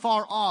being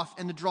afar off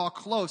and to draw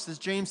close, as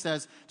James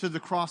says, to the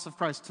cross of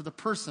Christ, to the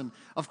person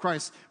of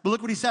Christ. But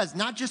look what he says,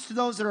 not just to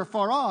those that are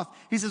far off,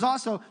 he says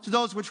also to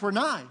those which were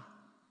nigh.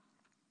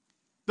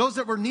 Those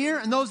that were near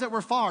and those that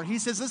were far. He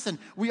says, listen,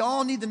 we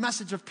all need the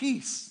message of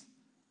peace.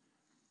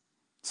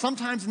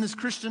 Sometimes in this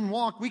Christian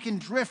walk, we can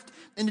drift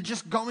into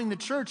just going to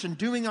church and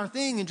doing our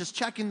thing and just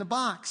checking the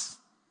box.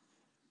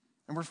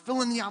 And we're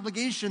filling the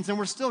obligations and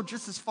we're still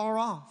just as far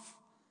off.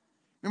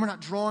 And we're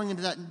not drawing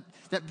into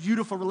that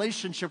beautiful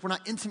relationship. We're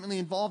not intimately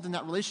involved in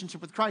that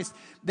relationship with Christ.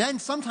 Then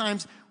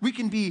sometimes we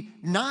can be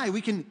nigh.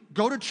 We can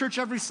go to church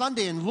every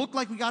Sunday and look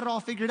like we got it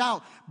all figured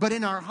out. But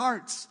in our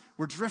hearts,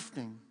 we're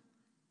drifting.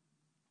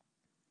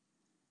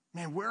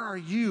 Man, where are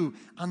you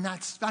on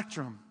that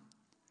spectrum?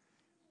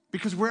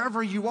 Because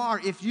wherever you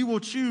are, if you will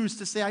choose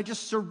to say, I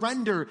just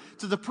surrender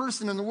to the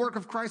person and the work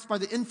of Christ by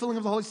the infilling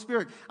of the Holy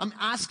Spirit, I'm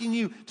asking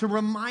you to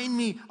remind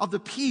me of the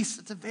peace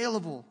that's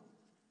available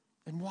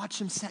and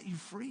watch Him set you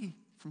free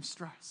from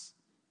stress.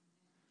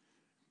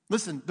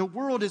 Listen, the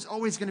world is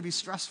always going to be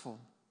stressful.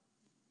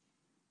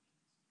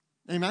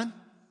 Amen?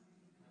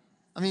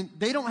 I mean,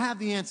 they don't have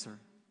the answer.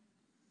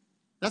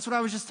 That's what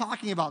I was just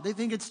talking about. They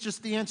think it's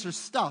just the answer,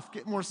 stuff,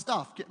 get more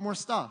stuff, get more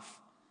stuff.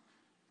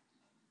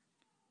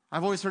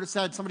 I've always heard it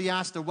said, somebody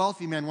asked a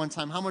wealthy man one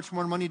time, how much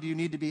more money do you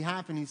need to be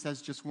happy? And he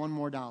says, just $1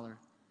 more.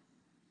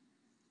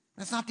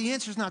 That's not the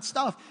answer, it's not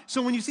stuff.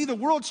 So when you see the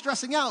world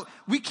stressing out,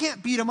 we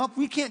can't beat them up,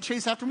 we can't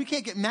chase after them, we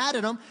can't get mad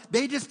at them.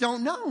 They just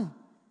don't know.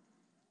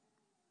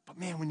 But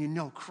man, when you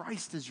know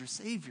Christ is your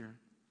Savior,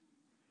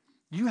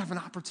 you have an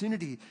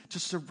opportunity to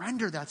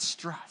surrender that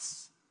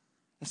stress.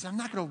 And say, I'm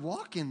not going to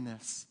walk in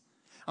this.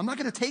 I'm not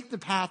going to take the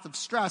path of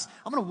stress.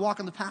 I'm going to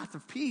walk on the path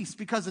of peace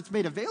because it's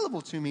made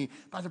available to me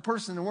by the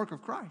person and work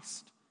of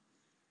Christ.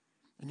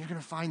 And you're going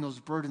to find those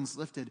burdens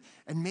lifted.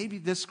 And maybe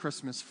this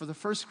Christmas, for the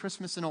first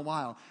Christmas in a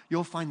while,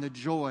 you'll find the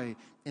joy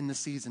in the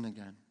season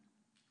again.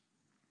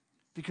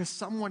 Because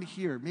someone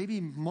here, maybe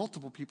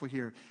multiple people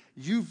here,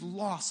 you've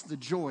lost the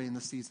joy in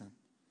the season.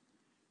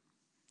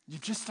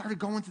 You've just started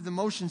going through the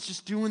motions,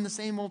 just doing the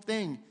same old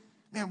thing.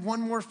 Man,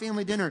 one more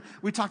family dinner.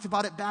 We talked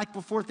about it back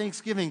before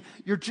Thanksgiving.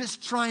 You're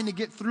just trying to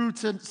get through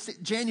to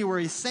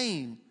January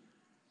sane.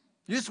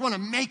 You just want to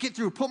make it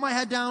through. Put my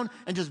head down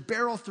and just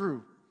barrel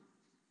through.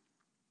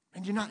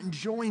 And you're not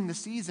enjoying the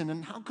season.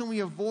 And how can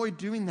we avoid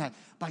doing that?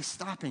 By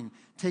stopping,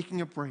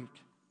 taking a break,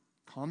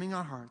 calming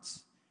our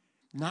hearts,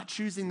 not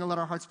choosing to let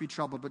our hearts be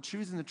troubled, but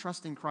choosing to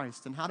trust in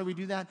Christ. And how do we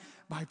do that?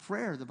 By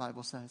prayer, the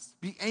Bible says.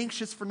 Be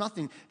anxious for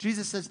nothing.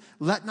 Jesus says,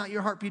 let not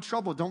your heart be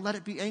troubled. Don't let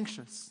it be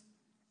anxious.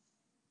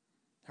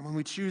 And when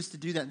we choose to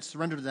do that and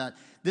surrender to that,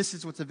 this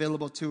is what's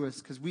available to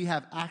us because we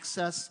have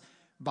access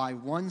by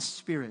one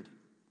Spirit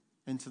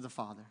into the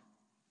Father.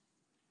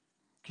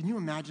 Can you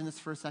imagine this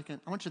for a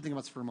second? I want you to think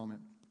about this for a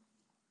moment.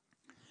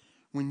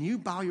 When you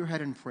bow your head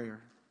in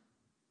prayer,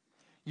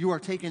 you are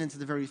taken into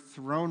the very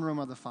throne room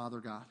of the Father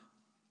God.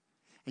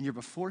 And you're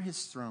before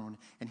His throne,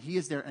 and He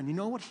is there. And you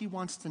know what He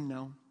wants to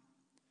know?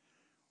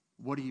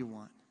 What do you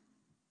want?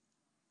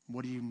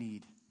 What do you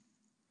need?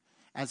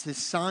 As His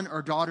son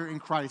or daughter in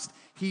Christ,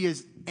 He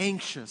is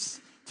anxious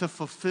to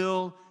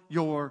fulfill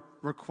your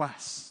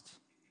request.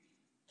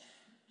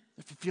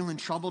 If you're feeling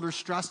troubled or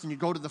stressed and you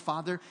go to the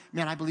Father,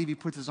 man, I believe He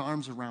puts His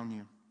arms around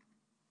you.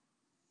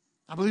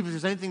 I believe if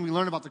there's anything we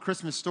learn about the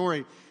Christmas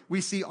story,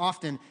 we see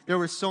often there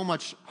was so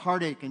much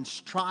heartache and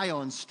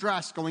trial and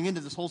stress going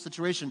into this whole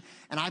situation,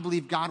 and I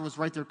believe God was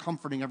right there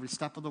comforting every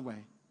step of the way.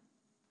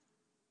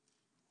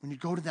 When you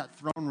go to that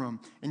throne room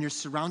and you're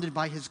surrounded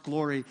by his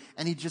glory,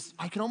 and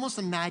I can almost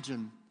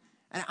imagine,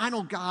 and I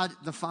know God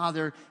the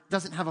Father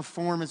doesn't have a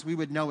form as we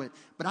would know it,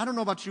 but I don't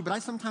know about you, but I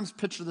sometimes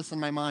picture this in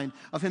my mind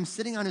of him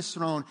sitting on his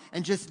throne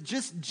and just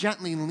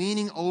gently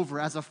leaning over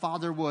as a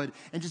father would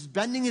and just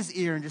bending his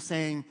ear and just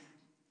saying,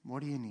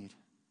 what do you need?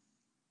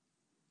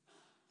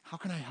 How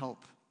can I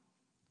help?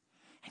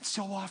 And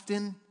so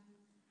often,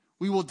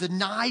 we will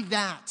deny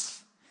that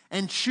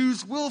and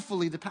choose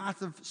willfully the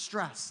path of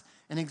stress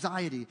and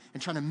anxiety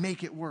and trying to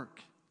make it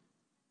work.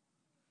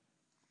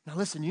 Now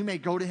listen, you may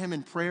go to him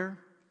in prayer.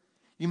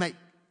 You might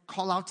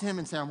call out to him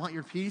and say, I want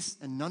your peace,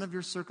 and none of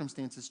your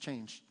circumstances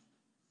change.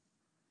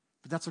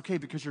 But that's okay,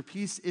 because your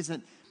peace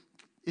isn't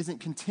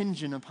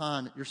contingent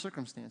upon your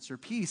circumstance. Your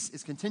peace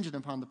is contingent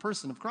upon the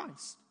person of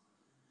Christ.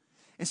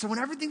 And so when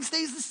everything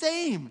stays the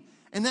same,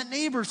 and that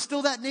neighbor's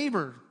still that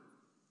neighbor.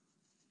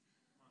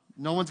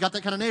 No one's got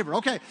that kind of neighbor.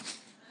 Okay.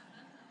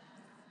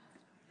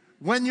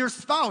 When your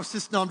spouse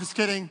is, no, I'm just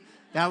kidding.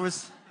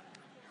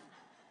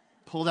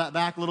 Pull that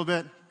back a little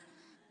bit.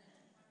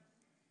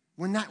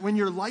 When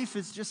your life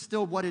is just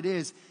still what it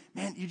is,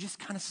 man, you just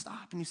kind of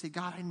stop and you say,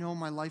 God, I know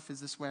my life is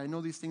this way. I know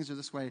these things are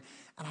this way.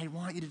 And I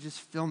want you to just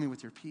fill me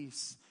with your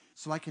peace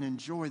so I can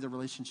enjoy the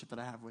relationship that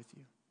I have with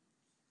you.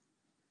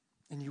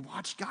 And you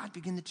watch God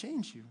begin to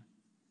change you.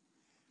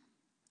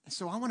 And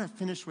so I want to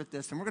finish with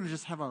this, and we're going to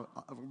just we're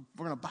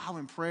going to bow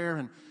in prayer.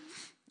 And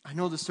I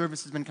know the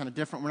service has been kind of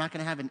different. We're not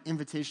going to have an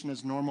invitation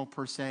as normal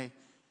per se.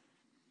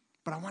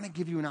 But I want to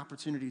give you an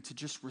opportunity to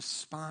just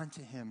respond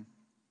to him.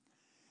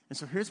 And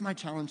so here's my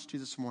challenge to you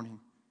this morning.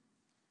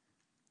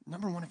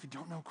 Number one, if you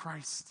don't know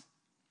Christ,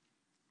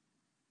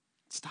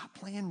 stop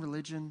playing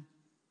religion.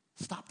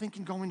 Stop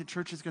thinking going to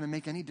church is going to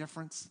make any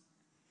difference.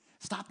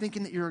 Stop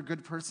thinking that you're a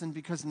good person,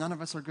 because none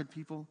of us are good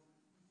people.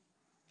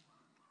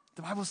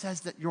 The Bible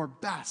says that your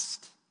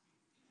best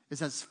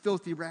is as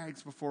filthy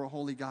rags before a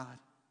holy God.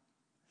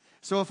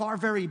 So if our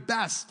very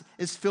best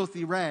is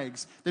filthy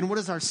rags, then what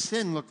does our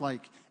sin look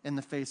like in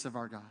the face of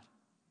our God?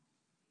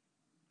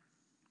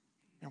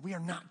 And we are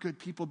not good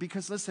people,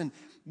 because, listen,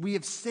 we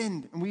have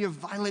sinned and we have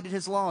violated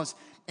his laws.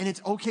 And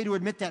it's okay to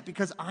admit that,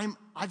 because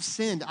I've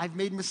sinned. I've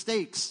made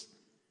mistakes.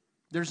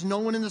 There's no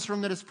one in this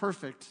room that is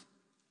perfect.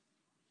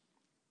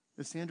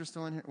 Is Sandra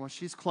still in here? Well,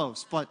 she's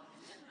close, but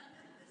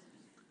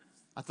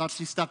I thought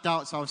she stepped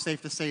out, so I was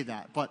safe to say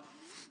that. But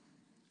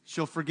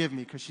she'll forgive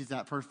me because she's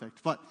that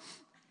perfect. But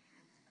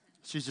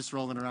she's just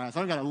rolling her eyes.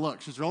 I don't got to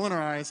look. She's rolling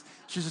her eyes.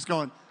 She's just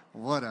going,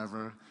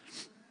 whatever.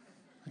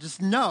 I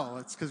just know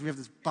it's because we have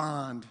this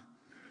bond.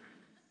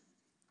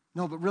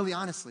 No, but really,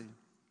 honestly,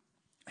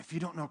 if you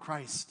don't know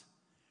Christ,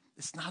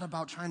 it's not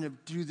about trying to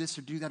do this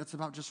or do that. It's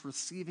about just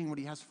receiving what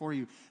he has for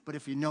you. But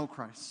if you know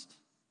Christ,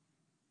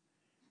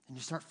 and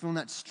you start feeling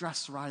that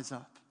stress rise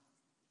up,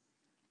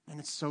 and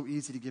it's so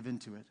easy to give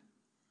into it.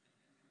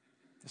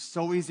 It's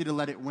so easy to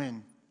let it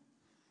win.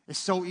 It's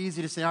so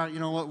easy to say, all right,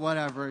 you know what,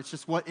 whatever. It's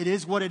just what it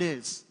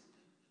is.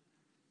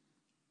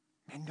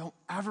 And don't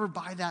ever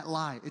buy that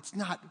lie. It's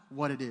not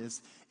what it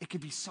is. It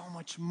could be so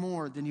much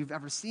more than you've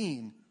ever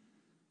seen.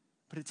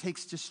 But it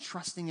takes just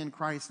trusting in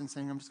Christ and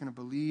saying, I'm just going to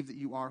believe that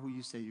you are who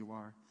you say you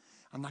are.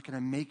 I'm not going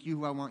to make you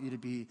who I want you to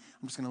be.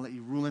 I'm just going to let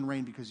you rule and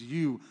reign, because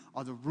you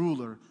are the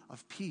ruler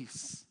of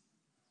peace.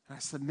 And I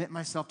submit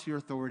myself to your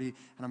authority,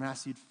 and I'm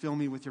asking you to fill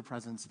me with your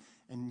presence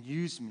and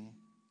use me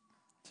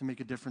to make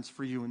a difference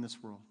for you in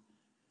this world.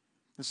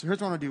 And so here's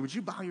what I want to do. Would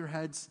you bow your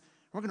heads?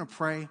 We're going to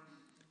pray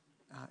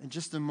in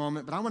just a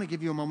moment, but I want to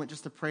give you a moment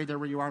just to pray there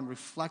where you are and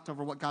reflect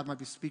over what God might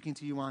be speaking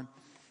to you on.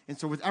 And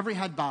so with every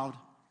head bowed,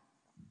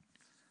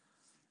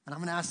 and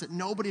I'm going to ask that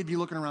nobody would be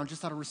looking around,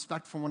 just out of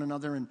respect for one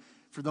another and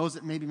for those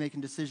that may be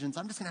making decisions.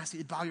 I'm just going to ask you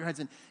to bow your heads.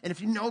 And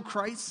if you know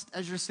Christ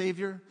as your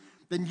Savior,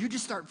 then you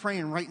just start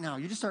praying right now.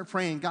 You just start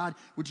praying, God,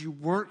 would you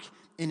work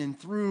in and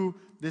through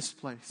this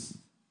place?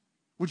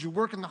 Would you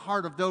work in the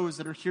heart of those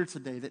that are here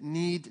today that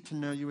need to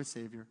know you as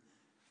Savior?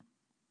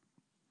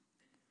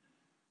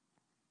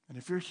 And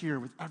if you're here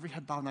with every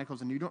head bowed and eye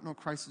closed and you don't know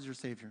Christ as your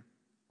Savior,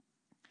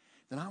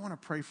 then I want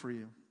to pray for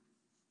you.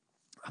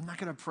 I'm not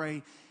going to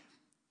pray,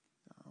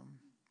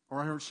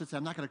 or I should say,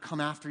 I'm not going to come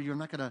after you. I'm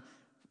not going to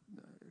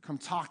come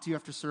talk to you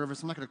after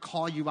service. I'm not going to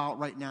call you out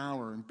right now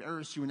or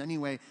embarrass you in any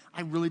way.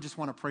 I really just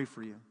want to pray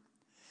for you.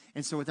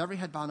 And so with every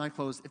head bowed and eye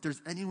closed, if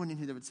there's anyone in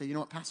here that would say, you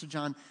know what, Pastor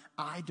John,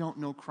 I don't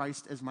know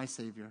Christ as my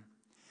Savior.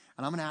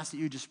 And I'm going to ask that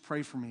you just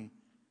pray for me,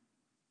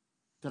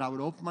 that I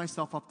would open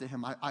myself up to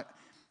him.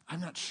 I'm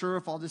not sure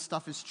if all this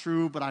stuff is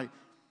true, but I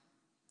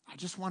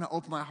just want to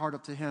open my heart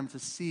up to him to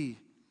see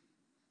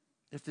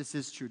if this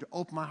is true, to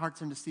open my heart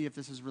to him to see if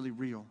this is really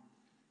real.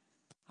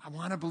 I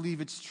want to believe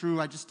it's true,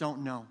 I just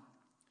don't know.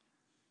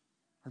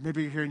 Or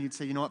maybe you're here and you'd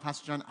say, you know what,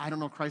 Pastor John, I don't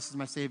know Christ as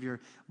my Savior,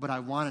 but I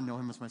want to know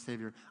him as my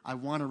Savior. I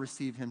want to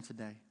receive him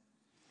today.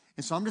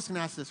 And so I'm just going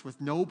to ask this with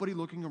nobody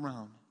looking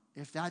around.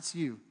 If that's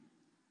you,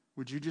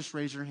 would you just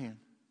raise your hand?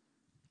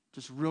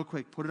 Just real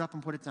quick, put it up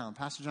and put it down.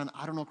 Pastor John,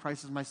 I don't know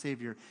Christ as my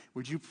Savior.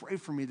 Would you pray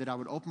for me that I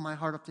would open my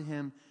heart up to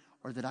him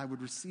or that I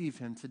would receive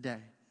him today?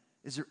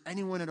 Is there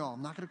anyone at all?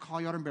 I'm not going to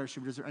call you out and embarrass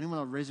you, but is there anyone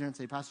that would raise your hand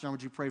and say, Pastor John,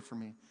 would you pray for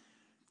me?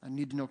 I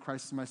need to know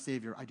Christ as my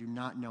Savior. I do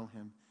not know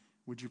him.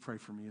 Would you pray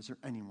for me? Is there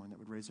anyone that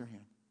would raise their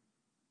hand?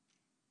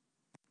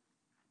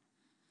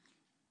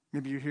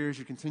 Maybe you're here as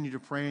you continue to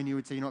pray and you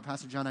would say, you know what,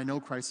 Pastor John, I know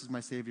Christ is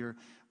my Savior,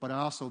 but I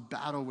also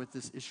battle with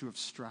this issue of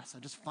stress. I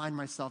just find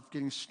myself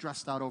getting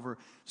stressed out over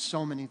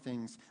so many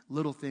things,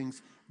 little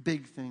things,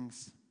 big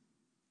things.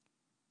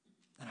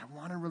 And I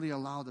want to really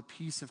allow the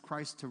peace of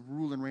Christ to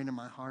rule and reign in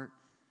my heart.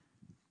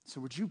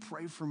 So would you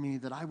pray for me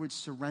that I would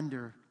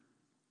surrender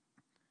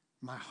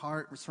my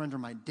heart, surrender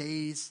my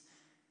days,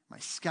 my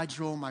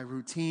schedule, my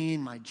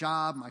routine, my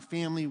job, my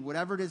family,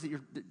 whatever it is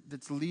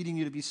that's leading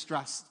you to be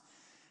stressed.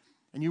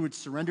 And you would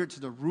surrender it to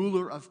the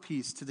ruler of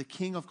peace, to the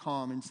king of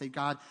calm, and say,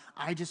 God,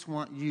 I just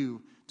want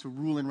you to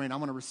rule and reign. I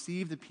want to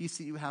receive the peace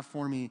that you have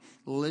for me,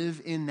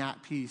 live in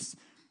that peace,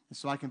 and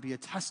so I can be a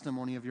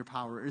testimony of your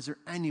power. Is there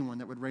anyone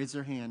that would raise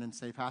their hand and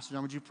say, Pastor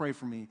John, would you pray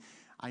for me?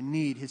 I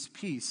need his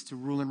peace to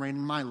rule and reign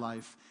in my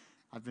life.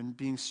 I've been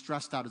being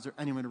stressed out. Is there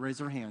anyone to raise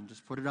their hand?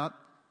 Just put it up.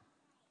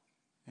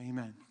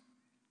 Amen.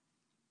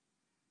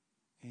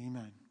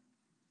 Amen.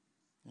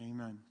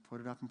 Amen. Put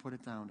it up and put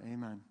it down.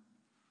 Amen.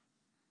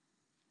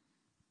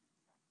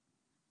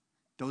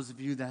 Those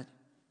of you that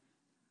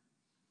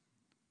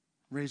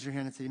raise your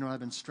hand and say, you know, I've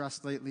been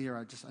stressed lately, or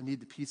I need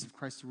the peace of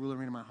Christ to rule and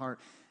reign in my heart.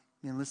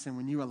 Man, listen,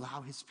 when you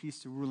allow his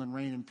peace to rule and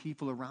reign and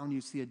people around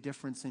you see a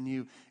difference in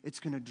you, it's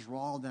going to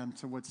draw them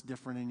to what's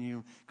different in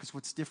you, because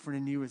what's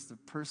different in you is the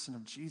person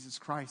of Jesus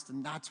Christ,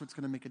 and that's what's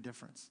going to make a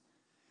difference.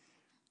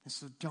 And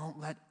so don't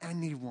let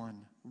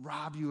anyone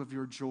rob you of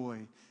your joy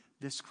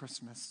this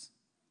Christmas.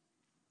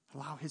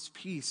 Allow his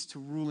peace to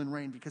rule and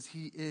reign, because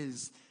he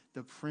is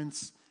the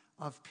Prince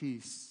of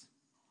Peace.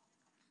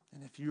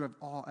 And if you at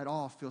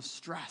all feel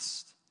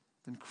stressed,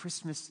 then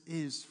Christmas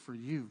is for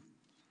you.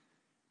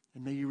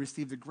 And may you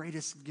receive the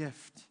greatest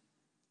gift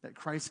that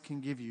Christ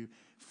can give you.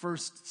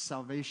 First,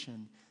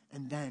 salvation,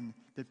 and then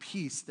the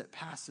peace that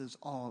passes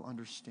all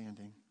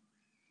understanding.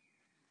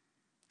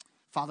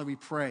 Father, we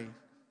pray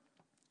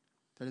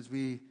that as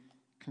we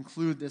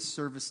conclude this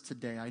service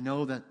today, I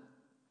know that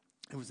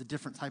it was a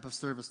different type of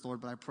service,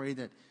 Lord, but I pray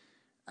that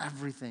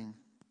everything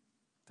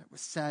that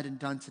was said and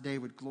done today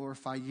would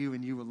glorify you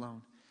and you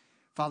alone.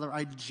 Father,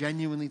 I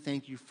genuinely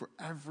thank you for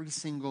every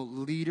single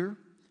leader,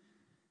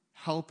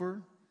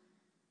 helper,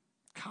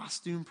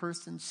 costume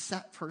person,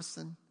 set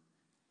person,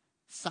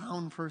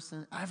 sound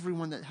person,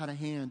 everyone that had a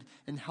hand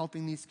in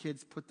helping these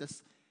kids put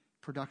this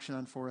production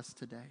on for us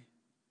today.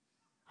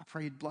 I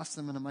pray you'd bless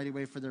them in a mighty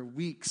way for their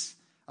weeks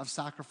of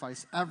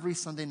sacrifice every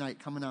Sunday night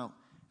coming out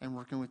and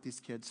working with these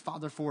kids.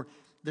 Father, for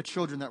the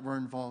children that were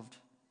involved,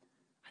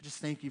 I just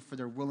thank you for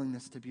their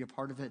willingness to be a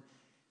part of it.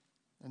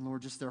 And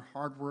Lord, just their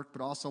hard work,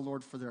 but also,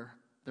 Lord, for their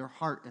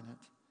heart in it.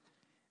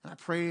 And I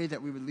pray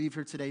that we would leave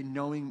here today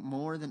knowing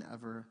more than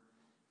ever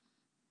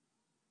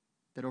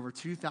that over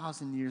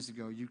 2,000 years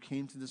ago, you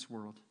came to this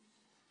world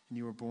and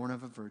you were born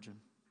of a virgin.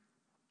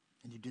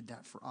 And you did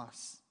that for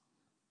us,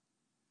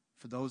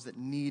 for those that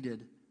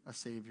needed a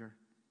Savior.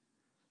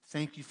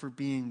 Thank you for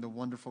being the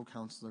wonderful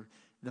Counselor,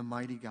 the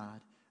mighty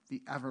God,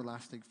 the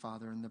everlasting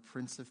Father, and the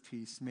Prince of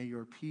Peace. May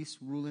your peace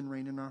rule and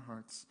reign in our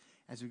hearts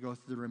as we go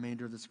through the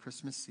remainder of this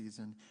Christmas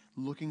season,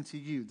 looking to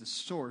you, the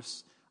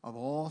source of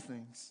all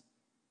things.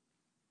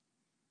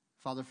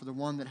 Father, for the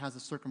one that has a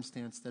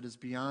circumstance that is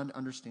beyond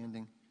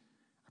understanding,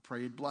 I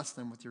pray you'd bless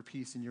them with your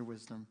peace and your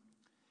wisdom.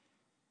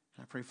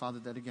 And I pray, Father,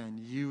 that again,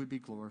 you would be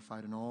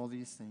glorified in all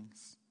these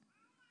things.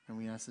 And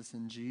we ask this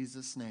in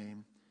Jesus'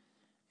 name.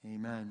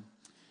 Amen.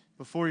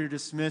 Before you're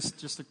dismissed,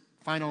 just a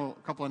final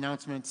couple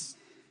announcements.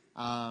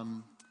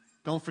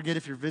 Don't forget,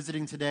 if you're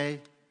visiting today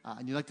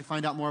and you'd like to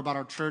find out more about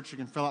our church, you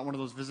can fill out one of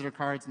those visitor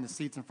cards in the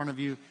seats in front of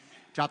you.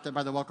 Drop that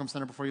by the Welcome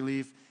Center before you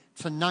leave.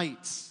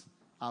 Tonight,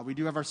 we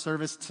do have our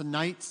service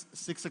tonight,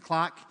 6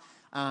 o'clock.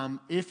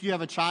 If you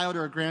have a child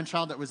or a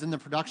grandchild that was in the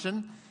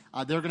production,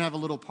 they're going to have a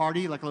little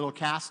party, like a little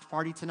cast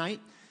party tonight.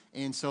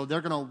 And so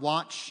they're going to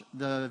watch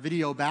the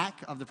video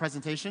back of the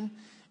presentation,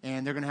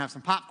 and they're going to have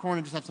some popcorn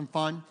and just have some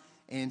fun.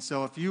 And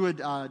so if you would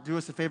do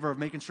us a favor of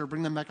making sure,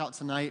 bring them back out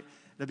tonight,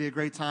 it'll be a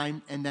great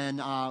time. And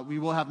then we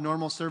will have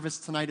normal service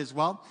tonight as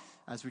well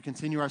as we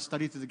continue our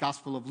study through the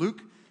Gospel of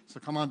Luke. So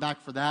come on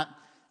back for that.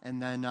 And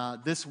then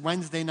this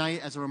Wednesday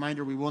night, as a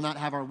reminder, we will not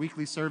have our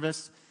weekly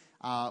service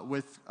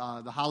with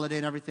the holiday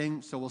and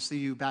everything. So we'll see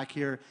you back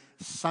here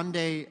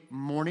Sunday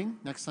morning,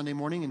 next Sunday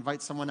morning.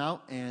 Invite someone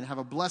out and have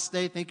a blessed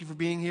day. Thank you for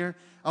being here.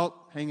 Oh,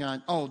 hang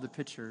on. Oh, the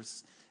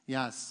pictures.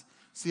 Yes.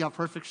 See how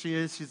perfect she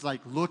is? She's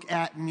like, look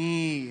at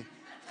me.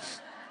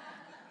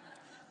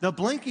 The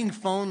blinking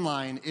phone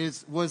line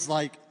was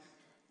like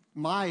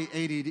my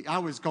ADD. I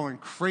was going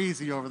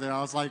crazy over there.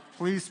 I was like,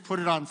 please put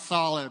it on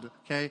solid,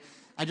 okay?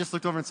 I just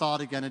looked over and saw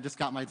it again. It just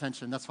got my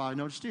attention. That's why I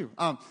noticed you.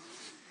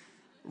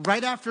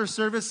 Right after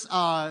service,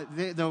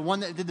 the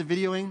one that did the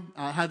videoing,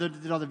 Heather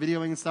did all the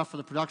videoing and stuff for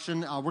the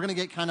production. We're going to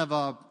get kind of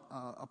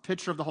a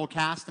picture of the whole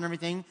cast and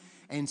everything.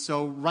 And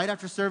so right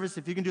after service,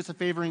 if you can do us a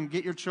favor and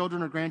get your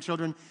children or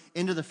grandchildren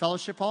into the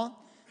fellowship hall.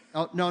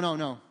 Oh,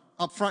 no.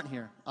 Up front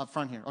here.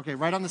 Okay,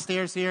 right on the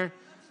stairs here.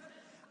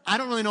 I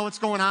don't really know what's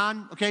going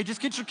on. Okay,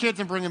 just get your kids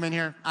and bring them in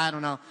here. I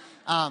don't know.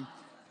 No,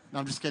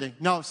 I'm just kidding.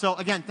 No, so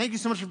again, thank you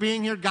so much for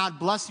being here. God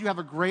bless you. Have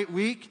a great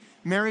week.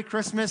 Merry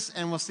Christmas,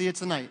 and we'll see you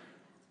tonight.